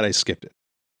looking at, I skipped it.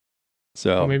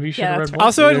 So Well, maybe you should Yeah, have that's read more.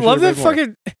 Also, I Maybe I love that should've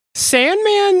read fucking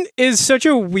Sandman is such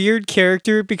a weird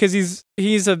character because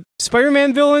he's a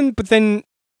Spider-Man villain, but then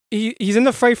he's in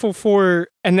the Frightful Four,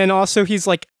 and then also he's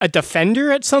like a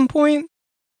defender at some point,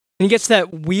 and he gets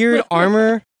that weird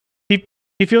armor.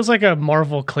 He feels like a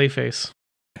Marvel Clayface.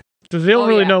 They don't Oh,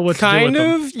 really yeah. know what to do Kind with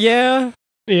him. of, yeah.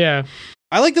 Yeah.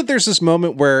 I like that there's this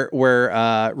moment where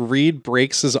Reed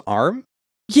breaks his arm.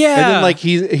 Yeah. And then like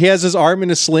he has his arm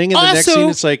in a sling, and the next scene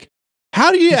it's like,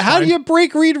 how do you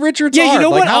break Reed Richards' arm? Yeah, you know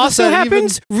like, what also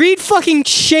happens? Reed fucking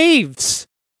shaves.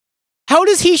 How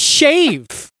does he shave?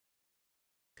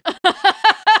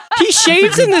 He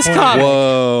shaves in this comic.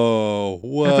 Whoa.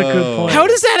 That's a good point. How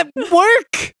does that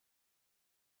work?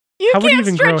 You How would he can't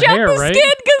even stretch grow out hair, the right?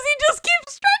 skin because he just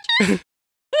keeps stretching.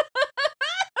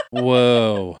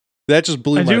 Whoa. That just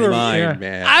blew my mind,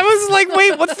 man. I was like,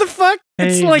 wait, what the fuck?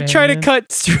 It's Hey, like trying to man.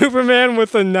 cut Superman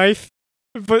with a knife,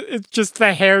 but it's just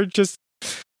the hair just...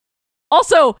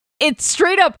 Also, it's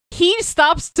straight up, he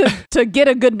stops to get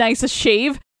a good nice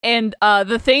shave, and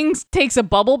the thing takes a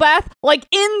bubble bath, like,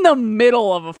 in the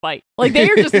middle of a fight. Like,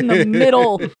 they're just in the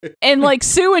middle. And, like,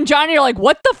 Sue and Johnny are like,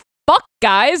 what the fuck,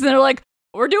 guys? And they're like,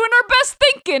 we're doing our best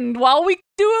thinking while we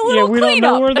do a little we cleanup.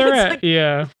 don't know where they're It's at. like,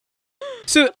 Yeah.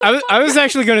 So I was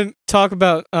actually going to talk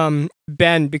about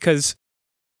Ben, because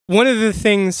one of the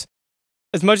things,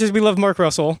 as much as we love Mark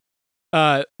Russell,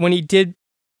 when he did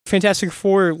Fantastic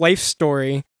Four Life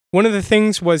Story, one of the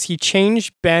things was he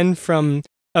changed Ben from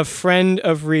a friend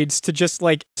of Reed's to just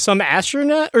like some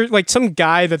astronaut or like some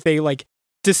guy that they like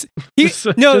just he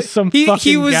Just some he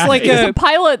fucking was guy. like he's a a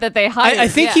pilot that they hired. I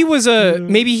think yeah. he was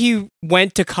maybe he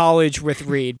went to college with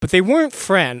Reed, but they weren't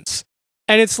friends.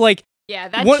 And it's like, Yeah,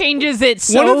 that one- changes it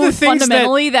one of so the things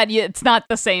fundamentally that it's not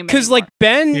the same because anymore. like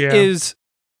Ben Yeah. is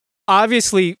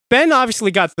obviously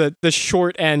got the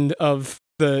short end of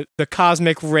the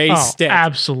cosmic ray stick.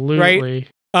 Absolutely.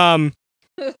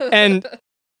 And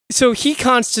so he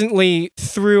constantly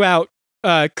throughout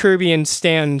Kirby and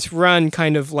Stan's run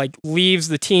kind of like leaves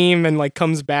the team and like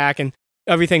comes back and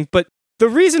everything. But the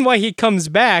reason why he comes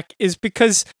back is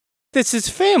because this is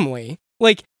family.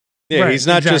 Like, Yeah, Right, he's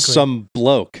not just exactly. some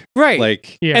bloke. right.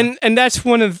 Like, Yeah. And that's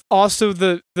one of also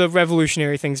the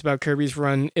revolutionary things about Kirby's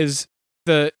run is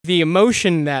the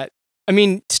emotion that, I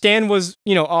mean, Stan was,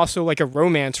 also like a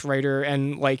romance writer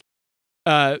and like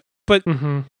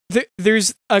Mhm.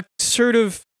 there's a sort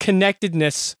of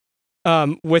connectedness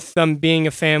with them being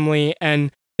a family,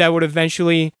 and that would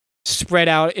eventually spread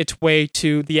out its way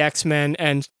to the X-Men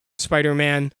and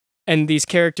Spider-Man and these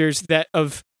characters that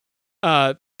of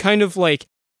kind of like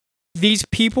these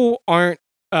people aren't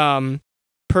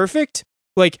perfect.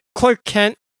 Like Clark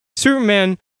Kent,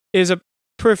 Superman is a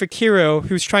perfect hero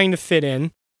who's trying to fit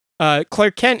in.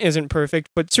 Clark Kent isn't perfect,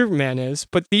 but Superman is.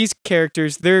 But these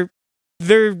characters, their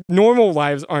normal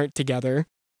lives aren't together.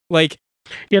 Like,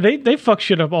 Yeah, they fuck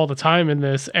shit up all the time in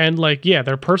this, and like, yeah,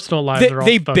 their personal lives are all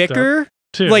they fucked bicker. up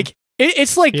too. Like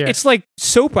it's like Yeah. it's like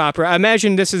soap opera. I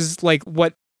imagine this is like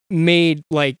what made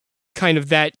like kind of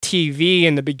that TV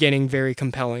in the beginning very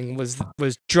compelling was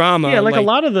drama. yeah, like a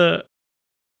lot of the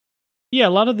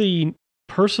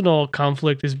personal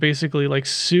conflict is basically like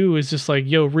Sue is just like,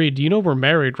 yo, Reed, do you know we're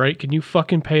married, right? Can you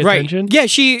fucking pay right. attention? Yeah,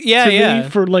 to me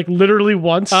for like literally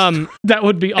once. That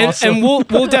would be awesome. And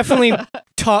we'll definitely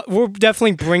we'll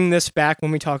definitely bring this back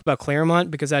when we talk about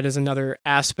Claremont, because that is another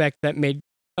aspect that made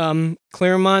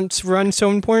Claremont's run so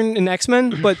important in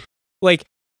X-Men. But like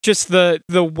just the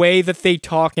way that they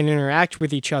talk and interact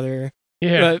with each other,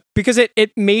 yeah, because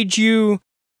it made you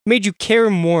care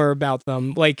more about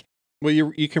them. Like, well,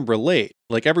 you can relate.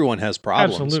 Like, everyone has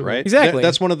problems, Absolutely. right? Exactly.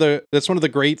 That's one of the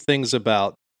great things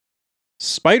about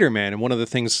Spider-Man, and one of the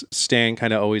things Stan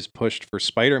kind of always pushed for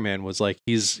Spider-Man was like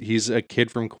he's a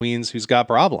kid from Queens who's got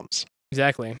problems.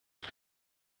 exactly.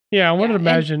 yeah. I wanted Yeah, to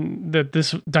imagine that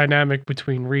this dynamic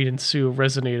between Reed and Sue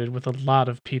resonated with a lot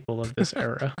of people of this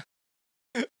era.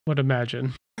 Would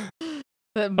imagine.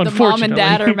 the mom and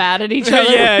dad are mad at each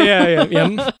other.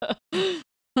 yeah.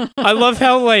 I love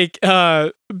how like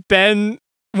Ben,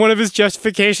 one of his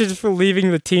justifications for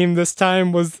leaving the team this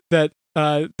time was that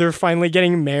they're finally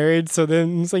getting married, so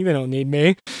then it's like they don't need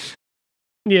me.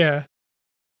 Yeah.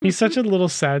 He's such a little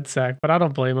sad sack, but I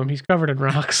don't blame him. He's covered in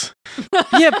rocks.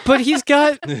 Yeah, but he's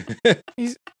got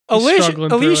struggling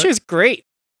through Alicia's great.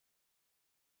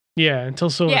 Yeah, until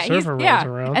Silver Yeah, Surfer rolls yeah.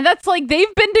 around. And that's like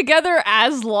they've been together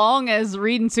as long as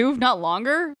Reed and Sue, if not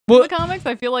longer. Well, in the comics,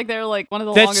 I feel like they're like one of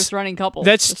the that's- longest running couples.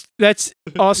 That's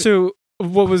also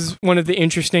what was one of the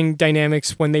interesting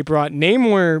dynamics when they brought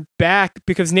Namor back,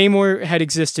 because Namor had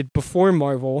existed before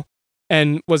Marvel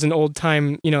and was an old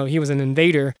time, he was an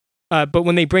invader. But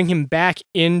when they bring him back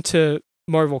into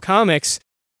Marvel Comics,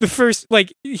 the first,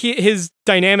 like, his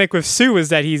dynamic with Sue is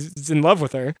that he's in love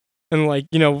with her. And, like,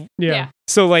 yeah.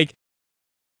 so, like,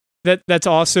 that's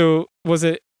also was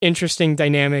an interesting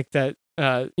dynamic that,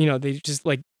 they just,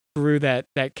 like, grew that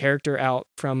character out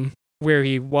from where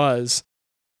he was.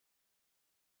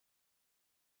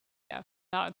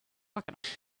 No,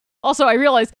 Also, I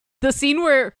realized the scene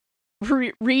where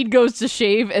Reed goes to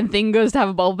shave and Thing goes to have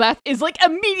a bubble bath is like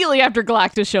immediately after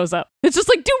Galactus shows up. It's just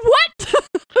like, dude,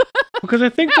 what? Because I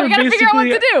think they're we gotta figure out what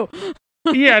to do.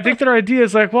 Yeah, I think their idea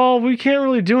is like, well, we can't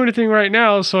really do anything right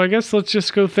now, so I guess let's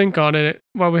just go think on it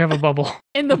while we have a bubble.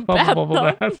 In the bubble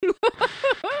bath.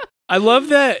 I love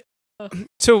that.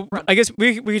 So I guess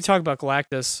we could talk about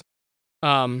Galactus,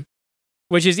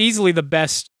 which is easily the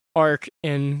best arc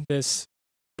in this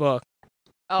book.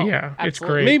 Oh, yeah, absolutely. it's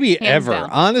great. Maybe Hands ever. down.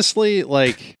 Honestly,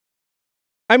 like,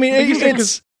 I mean,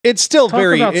 Because it's still talk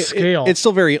very about scale. it's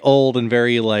still very old and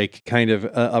very like kind of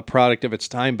a product of its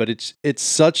time, but it's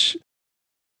such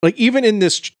like even in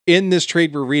this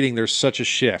trade we're reading, there's such a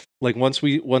shift. Like once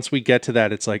we get to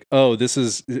that, it's like, oh, this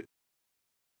is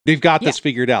they've got this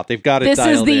figured out. They've got it. This is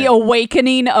dialed the in.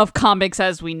 awakening of comics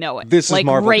as we know it. This is like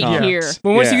Marvel right Comics. here.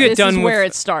 But once Yeah. you get This done is with where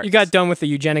it starts. you got done with the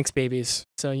eugenics babies,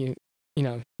 so you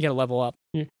gotta level up.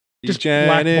 Just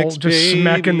Black Bolt just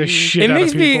smacking the shit It out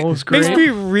makes of me people. It's great. makes me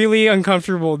really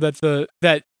uncomfortable that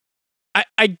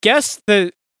I guess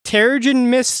the Terrigen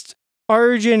Mist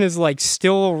origin is like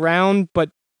still around,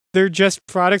 but they're just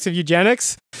products of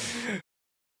eugenics.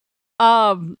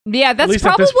 Yeah, that's least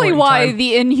at this probably point in why time.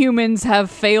 the Inhumans have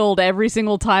failed every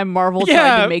single time Marvel tried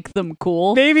Yeah. to make them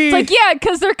cool. Maybe It's like, yeah,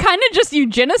 because they're kind of just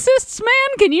eugenicists,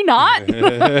 man. Can you not?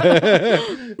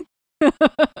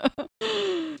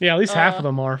 Yeah, at least half of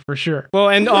them are, for sure. well,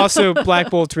 and also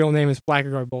Black Bolt's real name is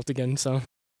Blackagar Boltigan, so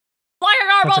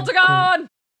Blackagar That's a Boltagon!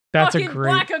 That's Fucking a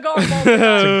great, Blackagar Boltagon! it's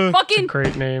a Fucking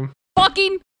great name.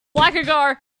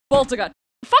 Blackagar Boltagon.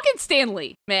 Fucking Stan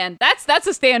Lee, man. That's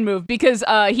a Stan move because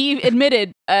he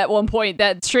admitted at one point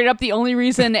that straight up the only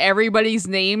reason everybody's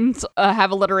names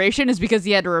have alliteration is because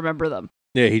he had to remember them.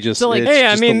 Yeah, he just So, like, it's hey,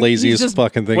 I just mean, the laziest he's just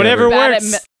fucking thing whatever ever. Bad at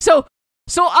works.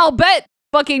 so I'll bet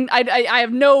fucking I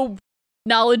have no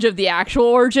knowledge of the actual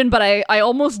origin, but I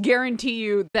almost guarantee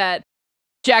you that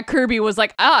Jack Kirby was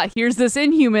like, here's this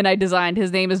Inhuman I designed.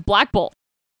 His name is Black Bolt.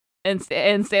 And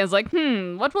Stan's like,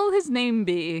 what will his name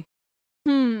be?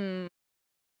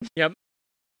 Yep.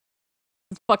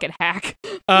 Fucking hack.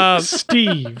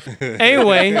 Steve.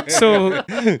 Anyway, so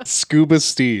Scuba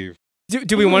Steve.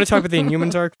 do we want to talk about the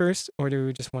Inhumans arc first, or do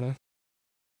we just want to?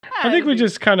 I think we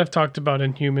just kind of talked about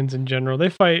Inhumans in general.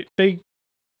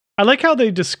 I like how they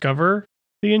discover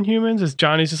the Inhumans as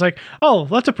Johnny's just like, oh,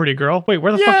 that's a pretty girl. Wait,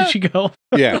 where the fuck did she go?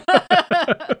 Yeah.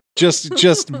 just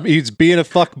he's being a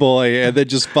fuckboy and then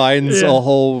just finds Yeah. a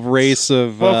whole race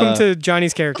of Welcome to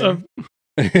Johnny's character.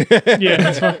 Yeah,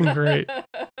 it's fucking great.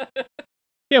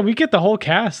 Yeah, we get the whole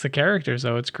cast, the characters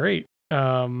though. It's great.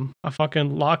 A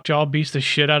fucking Lockjaw beats the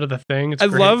shit out of the thing. It's I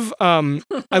great. love the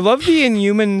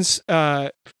Inhumans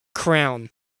crown.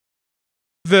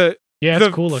 Yeah, it's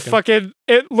the cool looking. Fucking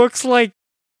it looks like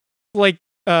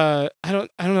I don't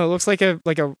know, it looks like a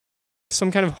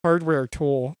some kind of hardware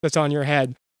tool that's on your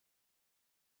head.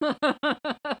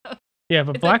 Yeah,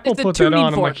 but Black Bolt it's a put that tuning on.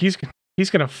 I'm fork. like, he's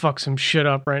gonna fuck some shit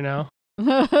up right now.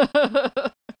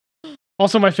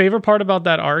 Also, my favorite part about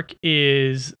that arc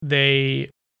is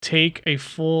they take a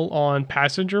full-on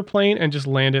passenger plane and just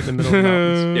land it in the middle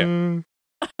of the mountains.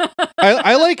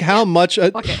 I like how much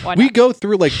Okay, why we not? go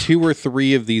through like 2 or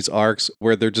 3 of these arcs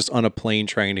where they're just on a plane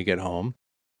trying to get home.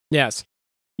 Yes.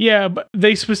 Yeah, but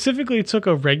they specifically took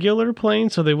a regular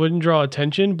plane so they wouldn't draw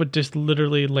attention, but just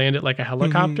literally land it like a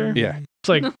helicopter. Yeah. It's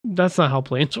like, that's not how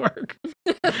planes work.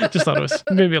 Just thought it was,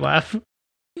 made me laugh.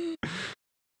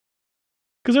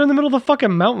 Because they're in the middle of the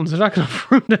fucking mountains. They're not going to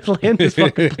room to land this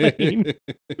fucking plane.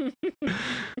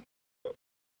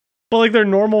 But like their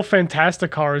normal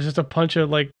Fantastic car is just a bunch of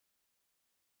like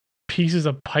pieces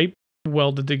of pipe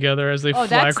welded together as they fly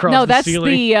across the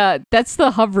ceiling. That's the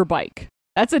hover bike.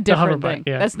 That's a different hover thing. bike,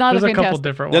 yeah. That's not There's a a couple fantastic.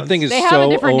 different That ones. thing is They have a so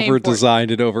different name for it.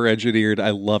 over-designed and over-engineered. I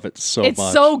love it so It's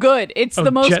much. so good. It's Oh,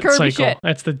 the most jet Kirby cycle. shit.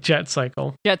 That's the jet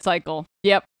cycle. Jet cycle.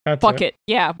 Yep. That's Fuck it.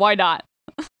 Yeah. Why not?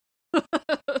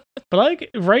 But like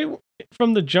right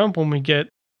from the jump when we get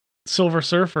Silver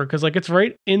Surfer, because like it's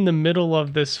right in the middle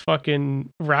of this fucking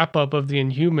wrap up of the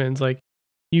Inhumans. Like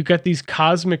you get these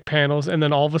cosmic panels, and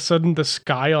then all of a sudden the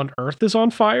sky on Earth is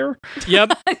on fire.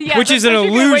 Yep. Yeah, Which that's is an such a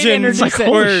good way to illusion. introduce It's like, it.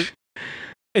 holy Or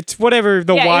it's whatever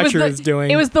the Yeah, it was Watcher the- is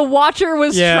doing. It was the Watcher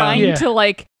was Yeah. trying Yeah. to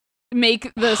like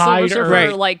make the Hide Silver Surfer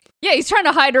Earth. like he's trying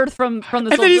to hide Earth from the and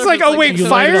Silver then he's Surfer. like, It's "Oh wait, you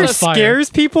light it fire on fire." scares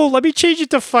people. Let me change it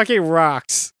to fucking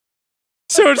rocks."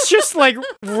 So it's just like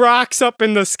rocks up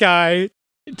in the sky.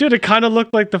 Dude, it kind of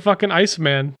looked like the fucking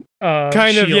Iceman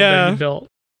Kind of, shield yeah. that he built.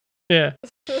 Yeah.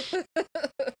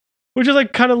 Which is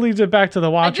like kind of leads it back to the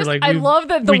Watcher. I love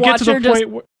that the we get to Watcher the just point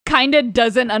where kind of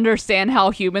doesn't understand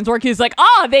how humans work. He's like,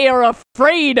 they are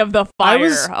afraid of the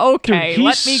fire. Okay, Dude,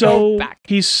 let me go back.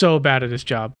 He's so bad at his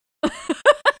job.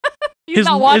 He's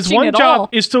not watching his one at job all.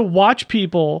 is to watch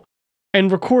people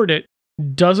and record it.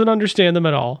 Doesn't understand them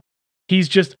at all. He's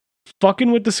just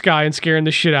fucking with the sky and scaring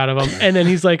the shit out of them. And then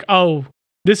he's like, "Oh,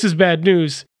 this is bad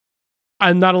news.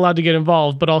 I'm not allowed to get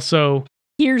involved, but also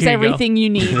Here's here you go." everything you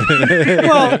need.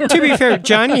 Well, to be fair,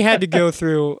 Johnny had to go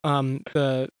through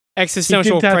the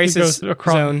existential He did have to crisis go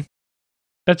across- zone.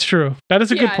 That's true. That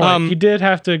is a good Yeah. point. He did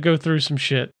have to go through some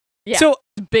shit. Yeah, So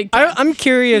big time. I'm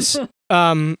curious.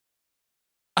 I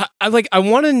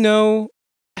want to know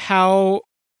how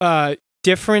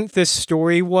different this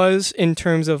story was in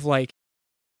terms of like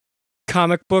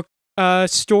comic book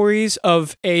stories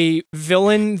of a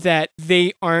villain that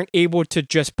they aren't able to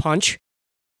just punch.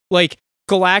 Like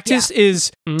Galactus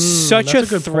is such that's a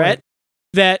good threat point.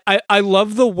 that I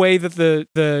love the way that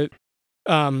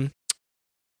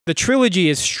the trilogy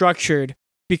is structured,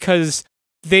 because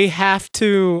they have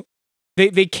to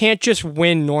they can't just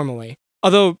win normally.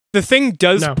 Although the Thing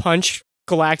does No. punch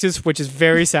Galactus, which is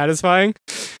very satisfying.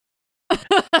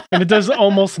 And it does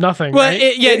almost nothing. Well, right?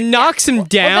 it knocks him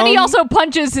down. Well, then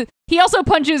he also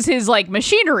punches his like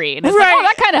machinery, and it's Right.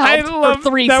 like, that kind of helped for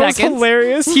 3 that seconds. was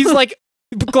hilarious. He's like,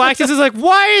 Galactus is like,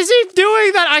 why is he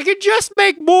doing that? I could just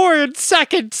make more in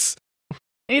seconds.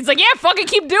 And he's like, yeah, fucking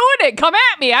keep doing it. Come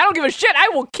at me. I don't give a shit. I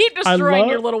will keep destroying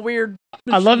your little weird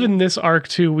I love machine." in this arc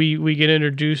too, we get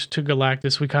introduced to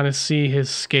Galactus, we kind of see his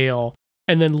scale,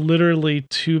 and then literally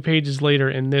 2 pages later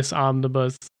in this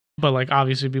omnibus, but like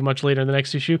obviously it'd be much later in the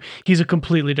next issue, he's a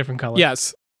completely different color.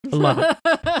 Yes. I love it.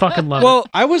 Fucking love it. Well,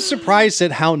 I was surprised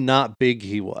at how not big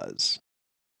he was.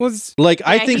 was Like,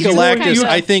 I Yeah, think he's really Galactus, kind of-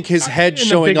 I think his head in a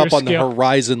showing up bigger on the scale.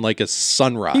 horizon like a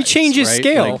sunrise. he changes right?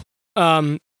 scale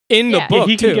Like, in the Yeah. book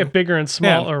he can too. get bigger and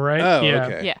smaller, right? oh, yeah.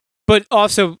 okay. Yeah. But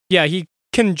also, yeah, he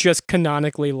can just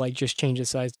canonically like just change his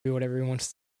size to do whatever he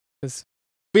wants. 'Cause-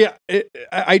 But yeah,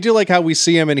 I do like how we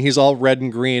see him and he's all red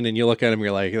and green, and you look at him,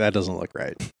 you're like, that doesn't look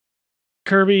right.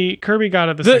 Kirby got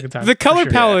it the second time. The for color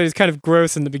sure. palette is kind of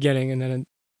gross in the beginning, and then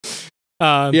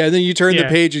Yeah, and then you turn the Yeah.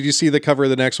 page and you see the cover of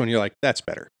the next one, you're like, that's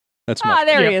better. That's much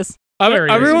there Yep. he is. There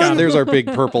he is. everyone. Got it. There's our big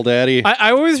purple daddy.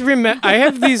 I always remember. I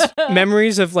have these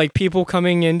memories of like people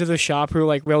coming into the shop who are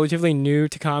like relatively new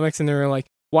to comics, and they're like,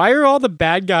 "Why are all the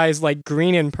bad guys like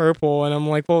green and purple?" And I'm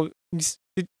like, "Well,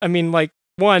 I mean, like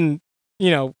one,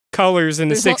 colors in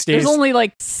the '60s, There's only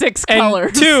like 6 and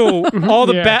colors. 2, all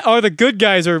the Yeah. all the good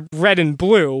guys are red and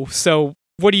blue. So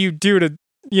what do you do to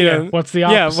Yeah, what's the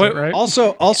yeah, opposite, what- right?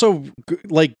 Also,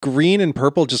 like green and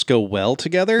purple just go well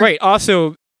together. right?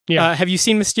 Also, Yeah. have you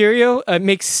seen Mysterio? It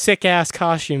makes sick ass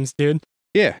costumes, dude.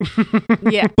 Yeah,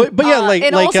 Yeah. but yeah,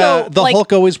 And also, the like-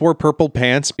 Hulk always wore purple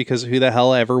pants because who the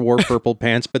hell ever wore purple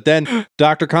pants? But then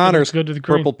Dr. Connor's good to the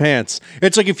green. purple pants.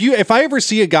 It's like if I ever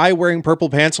see a guy wearing purple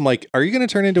pants, I'm like, are you going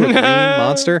to turn into a green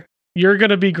monster? You're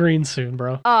gonna be green soon,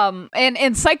 bro.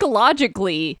 And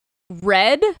psychologically,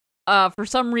 red, for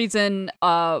some reason,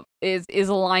 is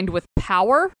aligned with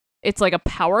power. It's like a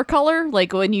power color.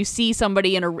 Like when you see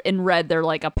somebody in red, they're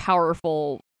like a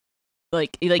powerful,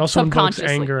 like Also invokes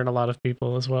subconsciously. anger in a lot of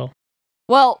people as well.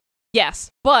 Well, yes,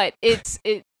 but it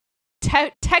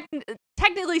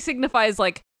technically signifies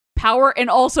like power, and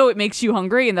also it makes you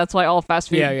hungry, and that's why all fast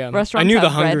food Yeah. restaurants I knew the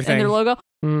have red hunger in thing. their logo.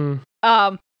 Mm.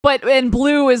 But and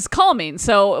blue is calming,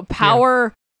 so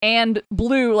power and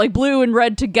blue, like blue and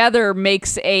red together,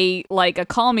 makes a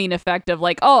calming effect of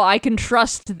like, oh, I can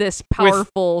trust this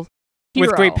powerful hero.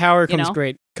 With great power you comes know?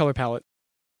 great color palette.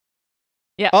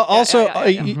 Yeah. Also, yeah.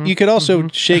 you could also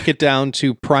Mhm. shake it down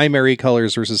to primary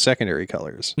colors versus secondary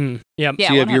colors. Yeah. Yeah,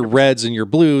 So you have your 100%. reds and your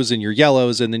blues and your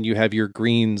yellows, and then you have your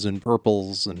greens and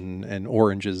purples and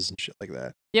oranges and shit like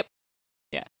that.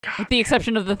 With the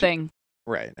exception of the Thing,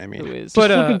 Right. I who mean, is But,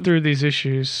 Just looking through these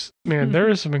issues, man, there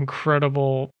is some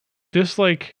incredible. This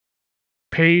like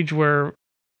page where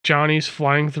Johnny's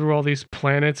flying through all these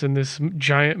planets and this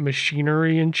giant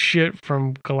machinery and shit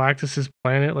from Galactus's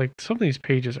planet. Like some of these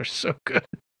pages are so good.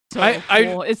 so I-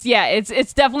 cool.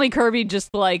 It's definitely Kirby just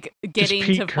like getting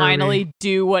Pete to Kirby. finally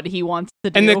do what he wants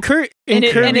to do. And and Kirby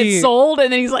it's sold,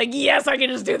 and then he's like, yes, I can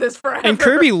just do this forever. and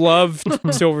Kirby loved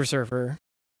Silver Surfer.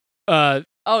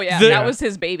 Oh yeah, The- that was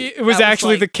his baby. It was That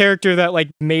actually the like- character that like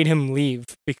made him leave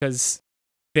because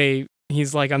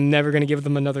he's like, I'm never gonna give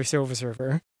them another Silver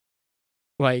Surfer.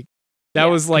 Like that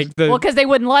Yeah. was like the well, because they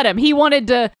wouldn't let him. He wanted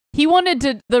to.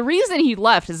 The reason he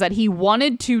left is that he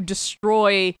wanted to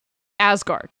destroy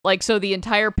Asgard. Like so, the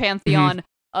entire pantheon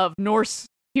Mm-hmm. of Norse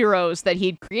heroes that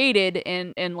he'd created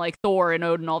in like Thor and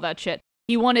Odin, all that shit.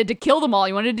 He wanted to kill them all.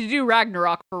 He wanted to do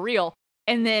Ragnarok for real.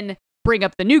 and then bring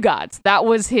up the New Gods. That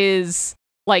was his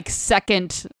like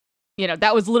second,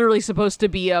 that was literally supposed to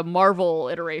be a Marvel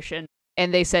iteration.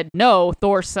 And they said, no,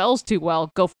 Thor sells too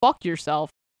well. Go fuck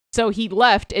yourself. So he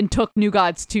left and took New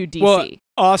Gods to DC. Well,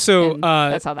 also,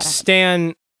 that's how that happened.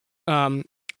 Stan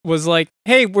was like,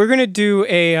 hey, we're going to do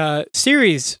a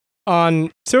series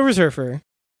on Silver Surfer,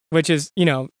 which is,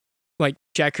 like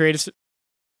Jack created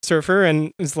Surfer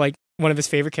and is like one of his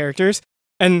favorite characters.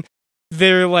 And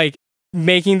they're like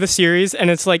making the series, and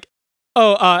it's like,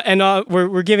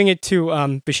 we're giving it to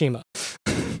Bishima.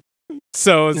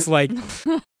 So it's like,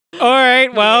 all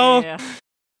right, well,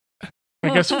 I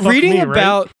guess reading me,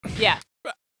 right?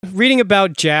 reading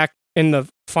about Jack in the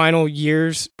final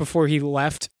years before he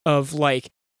left, of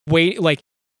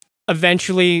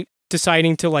eventually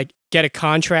deciding to like get a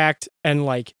contract, and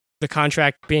like the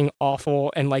contract being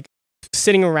awful, and like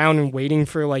sitting around and waiting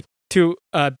for like to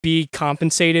be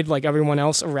compensated like everyone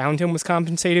else around him was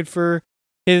compensated for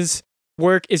his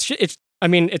work. It's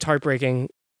heartbreaking,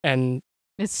 and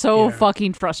it's so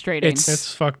fucking frustrating.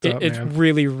 It's fucked up. It's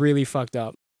really, really fucked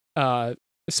up.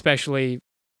 Especially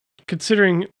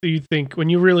considering you think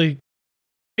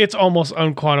it's almost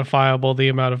unquantifiable the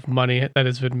amount of money that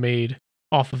has been made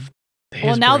off of his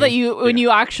Well, now brain. that when you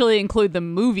actually include the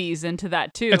movies into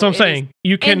that too. That's what I'm saying.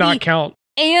 You cannot count.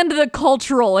 And the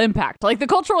cultural impact. Like the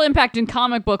cultural impact in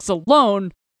comic books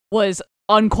alone was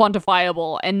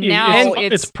unquantifiable, and now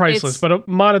it's priceless, but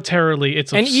monetarily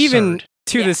it's absurd. And even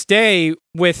to this day,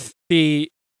 with the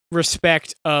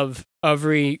respect of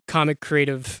every comic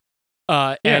creative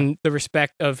and the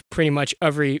respect of pretty much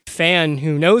every fan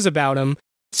who knows about him,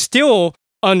 still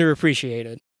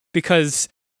underappreciated, because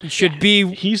he should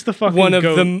be he's the fucking one of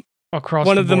goat the across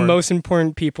one the of the board. most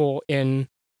important people in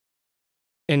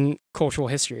cultural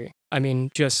history. I mean,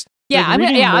 just I'm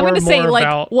gonna say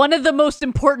like one of the most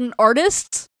important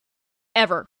artists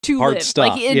ever to Hard live.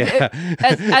 stuff. Like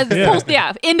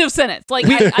end of sentence. Like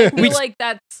I feel like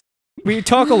that's. We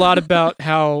talk a lot about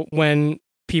how when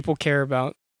people care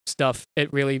about stuff,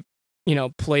 it really,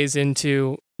 plays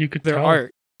into their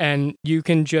art, and you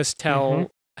can just tell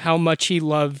how much he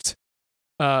loved,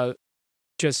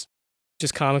 just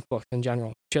comic books in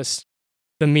general, just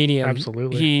the medium.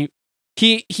 Absolutely.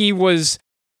 He was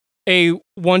a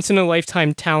once in a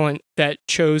lifetime talent that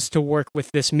chose to work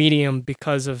with this medium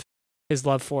because of his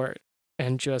love for it,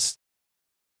 and just,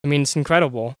 it's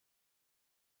incredible.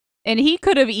 And he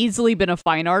could have easily been a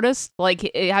fine artist. Like,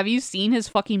 have you seen his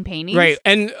fucking paintings? Right,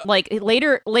 and like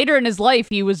later in his life,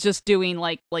 he was just doing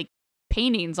like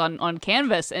paintings on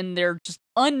canvas, and they're just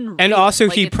unreal. And also,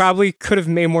 he probably could have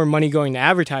made more money going to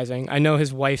advertising. I know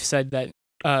his wife said that.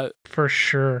 For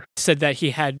sure. Said that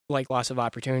he had like lots of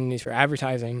opportunities for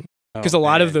advertising, because a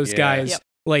lot of those guys,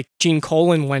 like Gene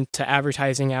Colan, went to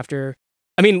advertising after.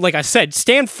 I mean, like I said,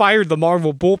 Stan fired the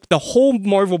whole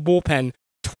Marvel bullpen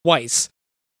twice.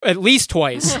 At least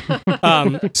twice.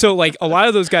 So like a lot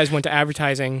of those guys went to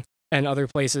advertising and other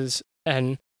places,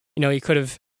 and he could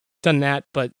have done that,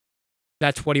 but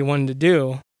that's what he wanted to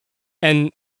do.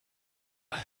 And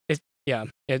it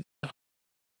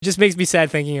just makes me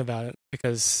sad thinking about it,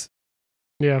 because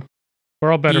we're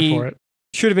all better for it.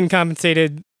 Should have been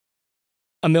compensated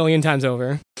 1,000,000 times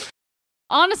over.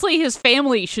 Honestly, his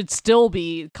family should still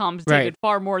be compensated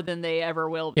far more than they ever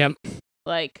will be. Yep.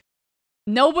 Like,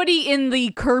 nobody in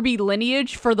the Kirby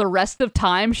lineage for the rest of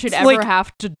time should ever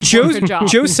have to work a job.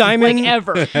 Joe Simon, like,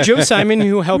 ever. Joe Simon,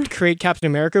 who helped create Captain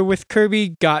America with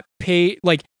Kirby, got paid.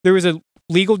 Like, there was a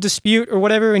legal dispute or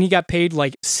whatever, and he got paid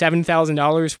like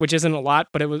 $7,000, which isn't a lot,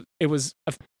 but it was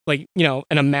like, an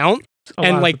amount.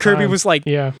 And like Kirby was like,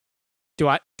 do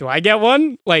I get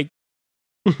one? Like,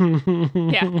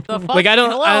 the fuck? Like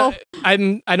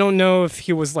I don't know if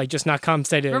he was like just not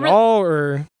compensated at all,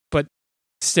 or.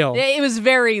 Still, it was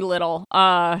very little.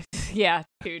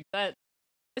 Dude, that,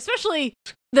 especially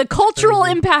the cultural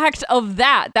impact of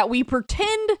that we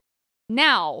pretend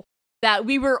now that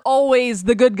we were always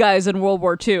the good guys in World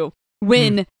War II.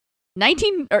 When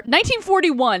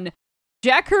 1941,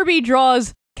 Jack Kirby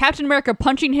draws Captain America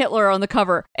punching Hitler on the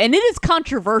cover, and it is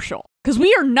controversial because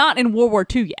we are not in World War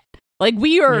II yet. Like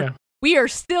we are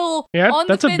still on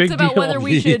the fence about whether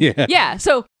we should.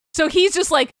 So he's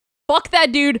just like, fuck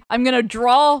that dude, I'm gonna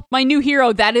draw my new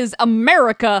hero that is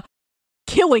America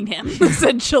killing him,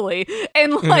 essentially.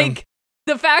 And like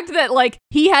the fact that like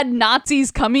he had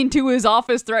Nazis coming to his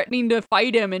office threatening to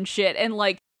fight him and shit, and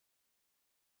like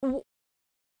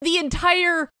the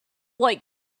entire like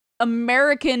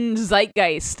American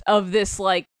zeitgeist of this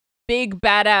like big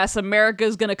badass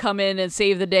America's gonna come in and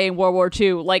save the day in World War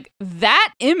II, like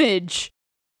that image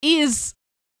is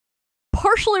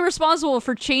partially responsible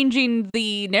for changing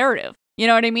the narrative. You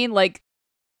know what I mean? Like,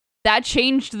 that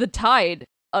changed the tide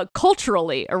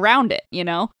culturally around it, you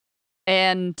know?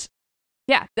 And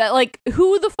yeah, that, like,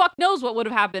 who the fuck knows what would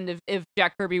have happened if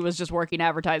Jack Kirby was just working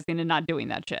advertising and not doing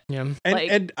that shit. Yeah.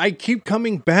 And I keep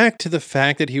coming back to the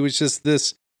fact that he was just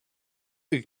this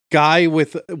guy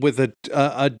with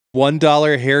a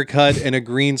 $1 haircut and a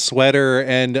green sweater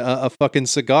and a fucking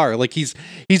cigar. Like he's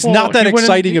not that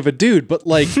exciting of a dude, but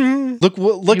like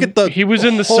look at the he was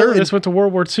in the service, went to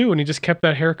World War II, and he just kept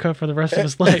that haircut for the rest of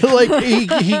his life. Like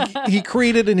he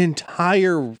created an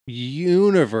entire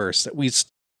universe that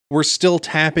we're still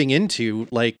tapping into,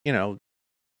 like, you know,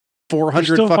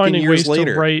 400 fucking years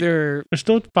later. They're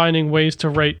still finding ways to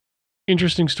write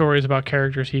interesting stories about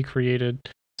characters he created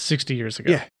 60 years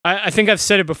ago. Yeah. I think I've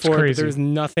said it before, but there's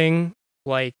nothing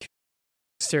like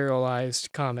serialized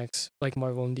comics like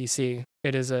Marvel and DC.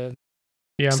 It is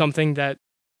something that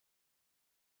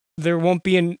there won't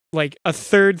be a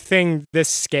third thing this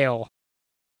scale.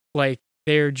 Like,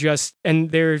 they're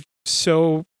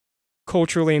so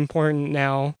culturally important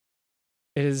now.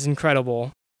 It is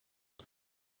incredible.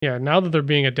 Yeah, now that they're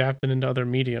being adapted into other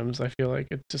mediums, I feel like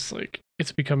it's just like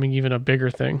it's becoming even a bigger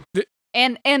thing.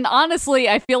 And honestly,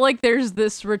 I feel like there's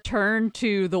this return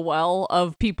to the well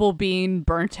of people being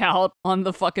burnt out on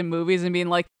the fucking movies and being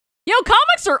like, yo,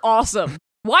 comics are awesome.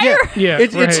 Why are... Yeah,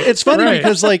 it's funny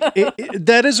because, like,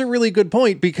 that is a really good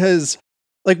point, because,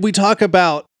 like, we talk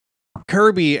about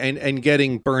Kirby and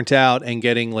getting burnt out and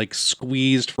getting, like,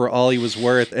 squeezed for all he was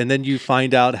worth, and then you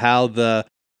find out how the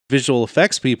visual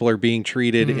effects people are being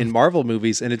treated in Marvel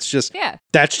movies, and it's just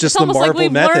that's just the Marvel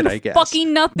method, I guess.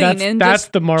 Fucking nothing, and that's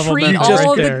just the Marvel treat method all right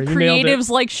of there. the creatives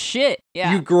like shit.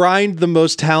 Yeah, you grind the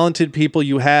most talented people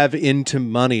you have into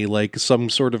money like some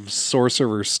sort of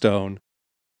sorcerer's stone.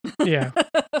 Yeah.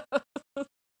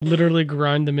 Literally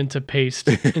grind them into paste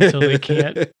until they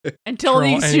can't. Until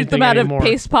you shoot them out of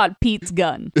Paste Pot Pete's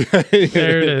gun.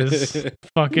 There it is.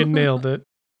 Fucking nailed it.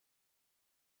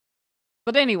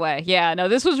 But anyway, yeah, no,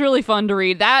 this was really fun to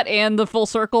read. That and the Full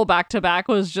Circle back to back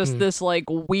was just this, like,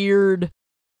 weird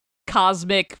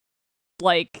cosmic,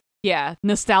 like,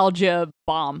 nostalgia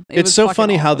bomb. It's so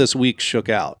funny how this week shook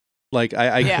out. Like,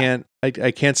 I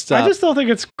can't stop. I just don't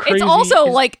think it's crazy. It's also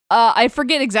like I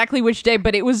forget exactly which day,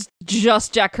 but it was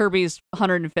just Jack Kirby's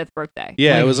 105th birthday.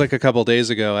 Yeah, it was like a couple days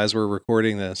ago as we're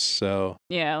recording this. So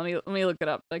yeah, let me look it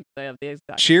up. Like, I have the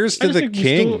exact. Cheers to the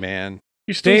king, man.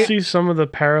 You still see some of the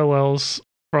parallels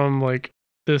from, like,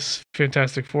 this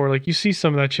Fantastic Four. Like, you see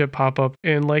some of that shit pop up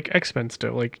in, like, X-Men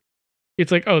still. Like,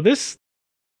 it's like, oh,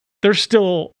 they're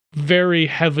still very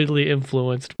heavily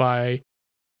influenced by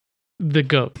the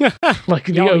GOAT, like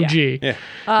the OG. Yeah.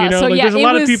 You know, there's a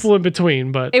lot of people in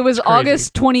between, but it was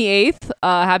August 28th.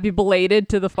 Happy belated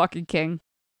to the fucking king.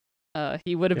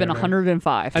 He would have been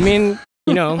 105. I mean,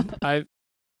 you know, I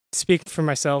speak for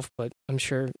myself, but I'm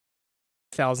sure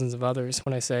thousands of others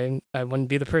when I say I wouldn't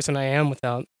be the person I am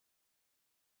without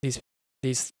these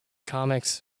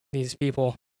comics, these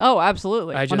people. Oh,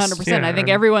 absolutely. 100%. I think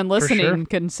everyone listening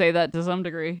can say that to some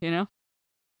degree, you know?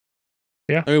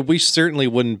 Yeah. I mean, we certainly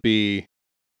wouldn't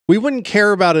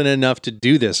care about it enough to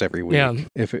do this every week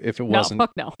if it wasn't. No,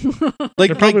 fuck no.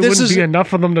 There probably wouldn't be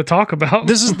enough of them to talk about.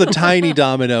 This is the tiny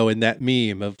domino in that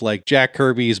meme of, like, Jack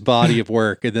Kirby's body of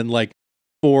work, and then, like,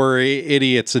 4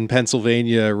 idiots in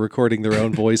Pennsylvania recording their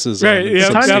own voices. Right,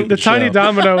 the tiny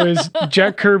domino is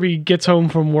Jack Kirby gets home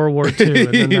from World War II,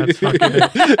 and then that's fucking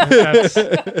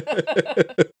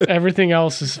it. Everything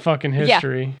else is fucking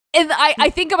history. Yeah. And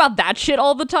I think about that shit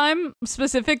all the time,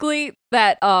 specifically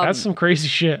that that's some crazy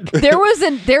shit. there was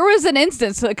an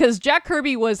instance, because Jack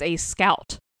Kirby was a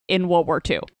scout in World War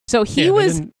II. So he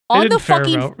was on the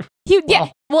fucking he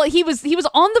was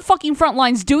on the fucking front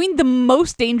lines doing the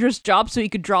most dangerous job so he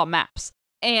could draw maps.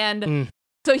 And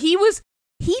so he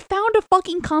found a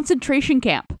fucking concentration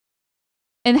camp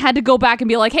and had to go back and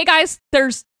be like, "Hey guys,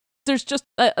 there's just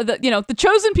the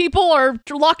chosen people are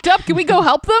locked up. Can we go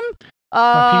help them?"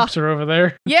 My peeps are over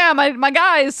there. Yeah, my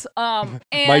guys. And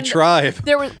my tribe.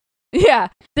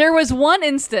 There was one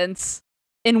instance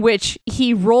in which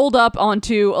he rolled up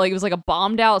onto, like, it was like a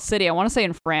bombed out city, I want to say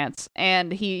in France,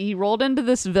 and he rolled into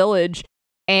this village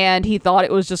and he thought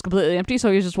it was just completely empty, so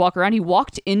he was just walking around. He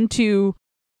walked into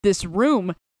this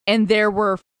room and there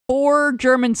were 4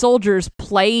 German soldiers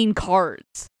playing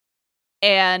cards,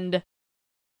 and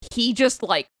he just,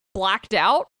 like, blacked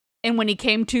out, and when he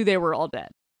came to, they were all dead.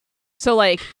 So,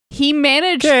 like, he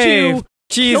managed to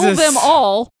kill them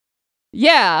all.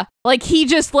 Yeah, like, he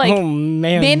just, like,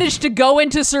 managed to go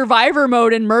into survivor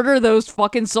mode and murder those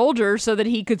fucking soldiers so that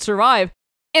he could survive.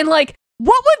 And, like,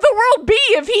 what would the world be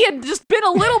if he had just been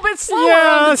a little bit slower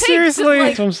on the tape? Seriously. Like,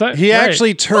 That's what I'm saying. He Right.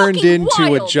 actually turned Fucking into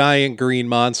a wild. giant green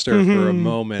monster for a Mhm.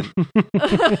 moment.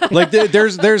 Like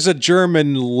there's a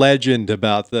German legend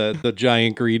about the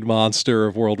giant green monster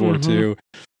of World War II.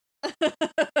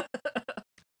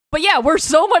 but yeah, we're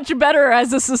so much better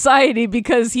as a society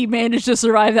because he managed to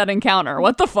survive that encounter.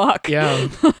 What the fuck? Yeah.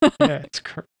 Yeah, it's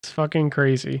fucking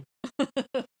crazy.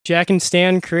 Jack and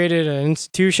Stan created an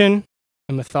institution,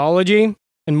 a mythology,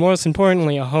 and most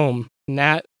importantly, a home. And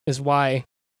that is why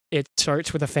it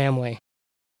starts with a family.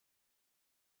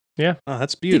 Oh,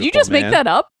 that's beautiful. Did you just make man. that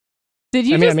up? Did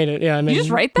you I just made it. Yeah, I made just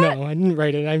write that? No, I didn't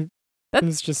write it. It That-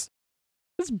 was just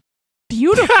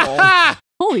beautiful?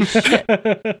 Holy shit!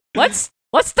 Let's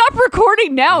stop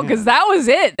recording now because that was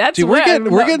it. That's Dude, where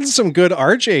we're getting some good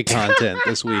RJ content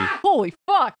this week. Holy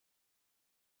fuck!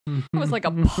 That was like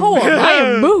a poem. I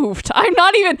am moved. I'm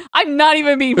not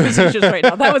even being facetious right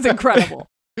now. That was incredible.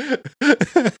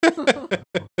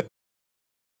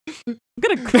 I'm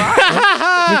gonna cry.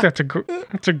 I think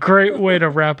that's a great way to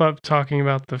wrap up talking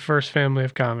about the first family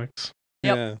of comics.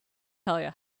 Yep. Yeah. Hell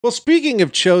yeah. Well, speaking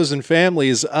of chosen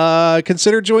families,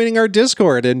 consider joining our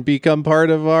Discord and become part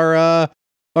of our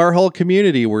whole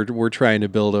community we're trying to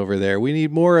build over there. We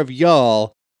need more of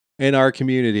y'all in our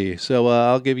community. So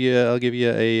I'll give you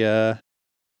a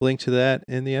link to that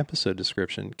in the episode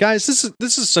description. Guys, this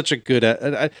is such a good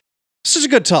such a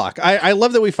good talk. I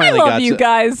love that we I finally love got you to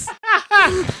guys.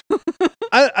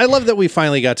 I love that we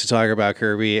finally got to talk about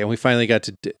Kirby and we finally got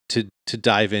to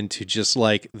dive into just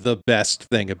like the best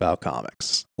thing about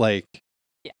comics. Like,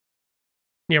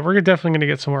 Yeah, we're definitely going to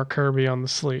get some more Kirby on the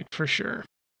slate for sure.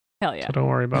 Hell yeah. So don't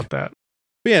worry about that.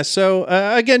 but yeah, so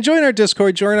again, join our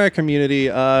Discord, join our community,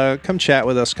 come chat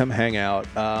with us, come hang out.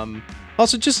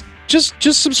 Also just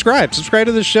subscribe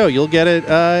to the show. You'll get it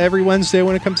every Wednesday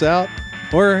when it comes out.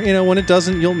 Or, when it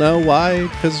doesn't, you'll know why,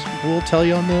 because we'll tell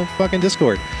you on the fucking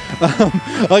Discord.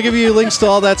 I'll give you links to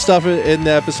all that stuff in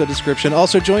the episode description.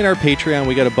 Also, join our Patreon.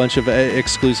 We got a bunch of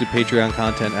exclusive Patreon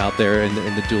content out there in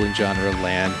the dueling genre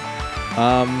land.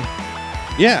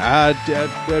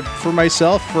 For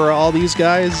myself, for all these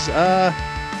guys,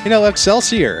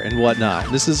 Excelsior and whatnot.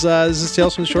 This is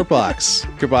Tales from the Short Box.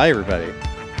 Goodbye, everybody.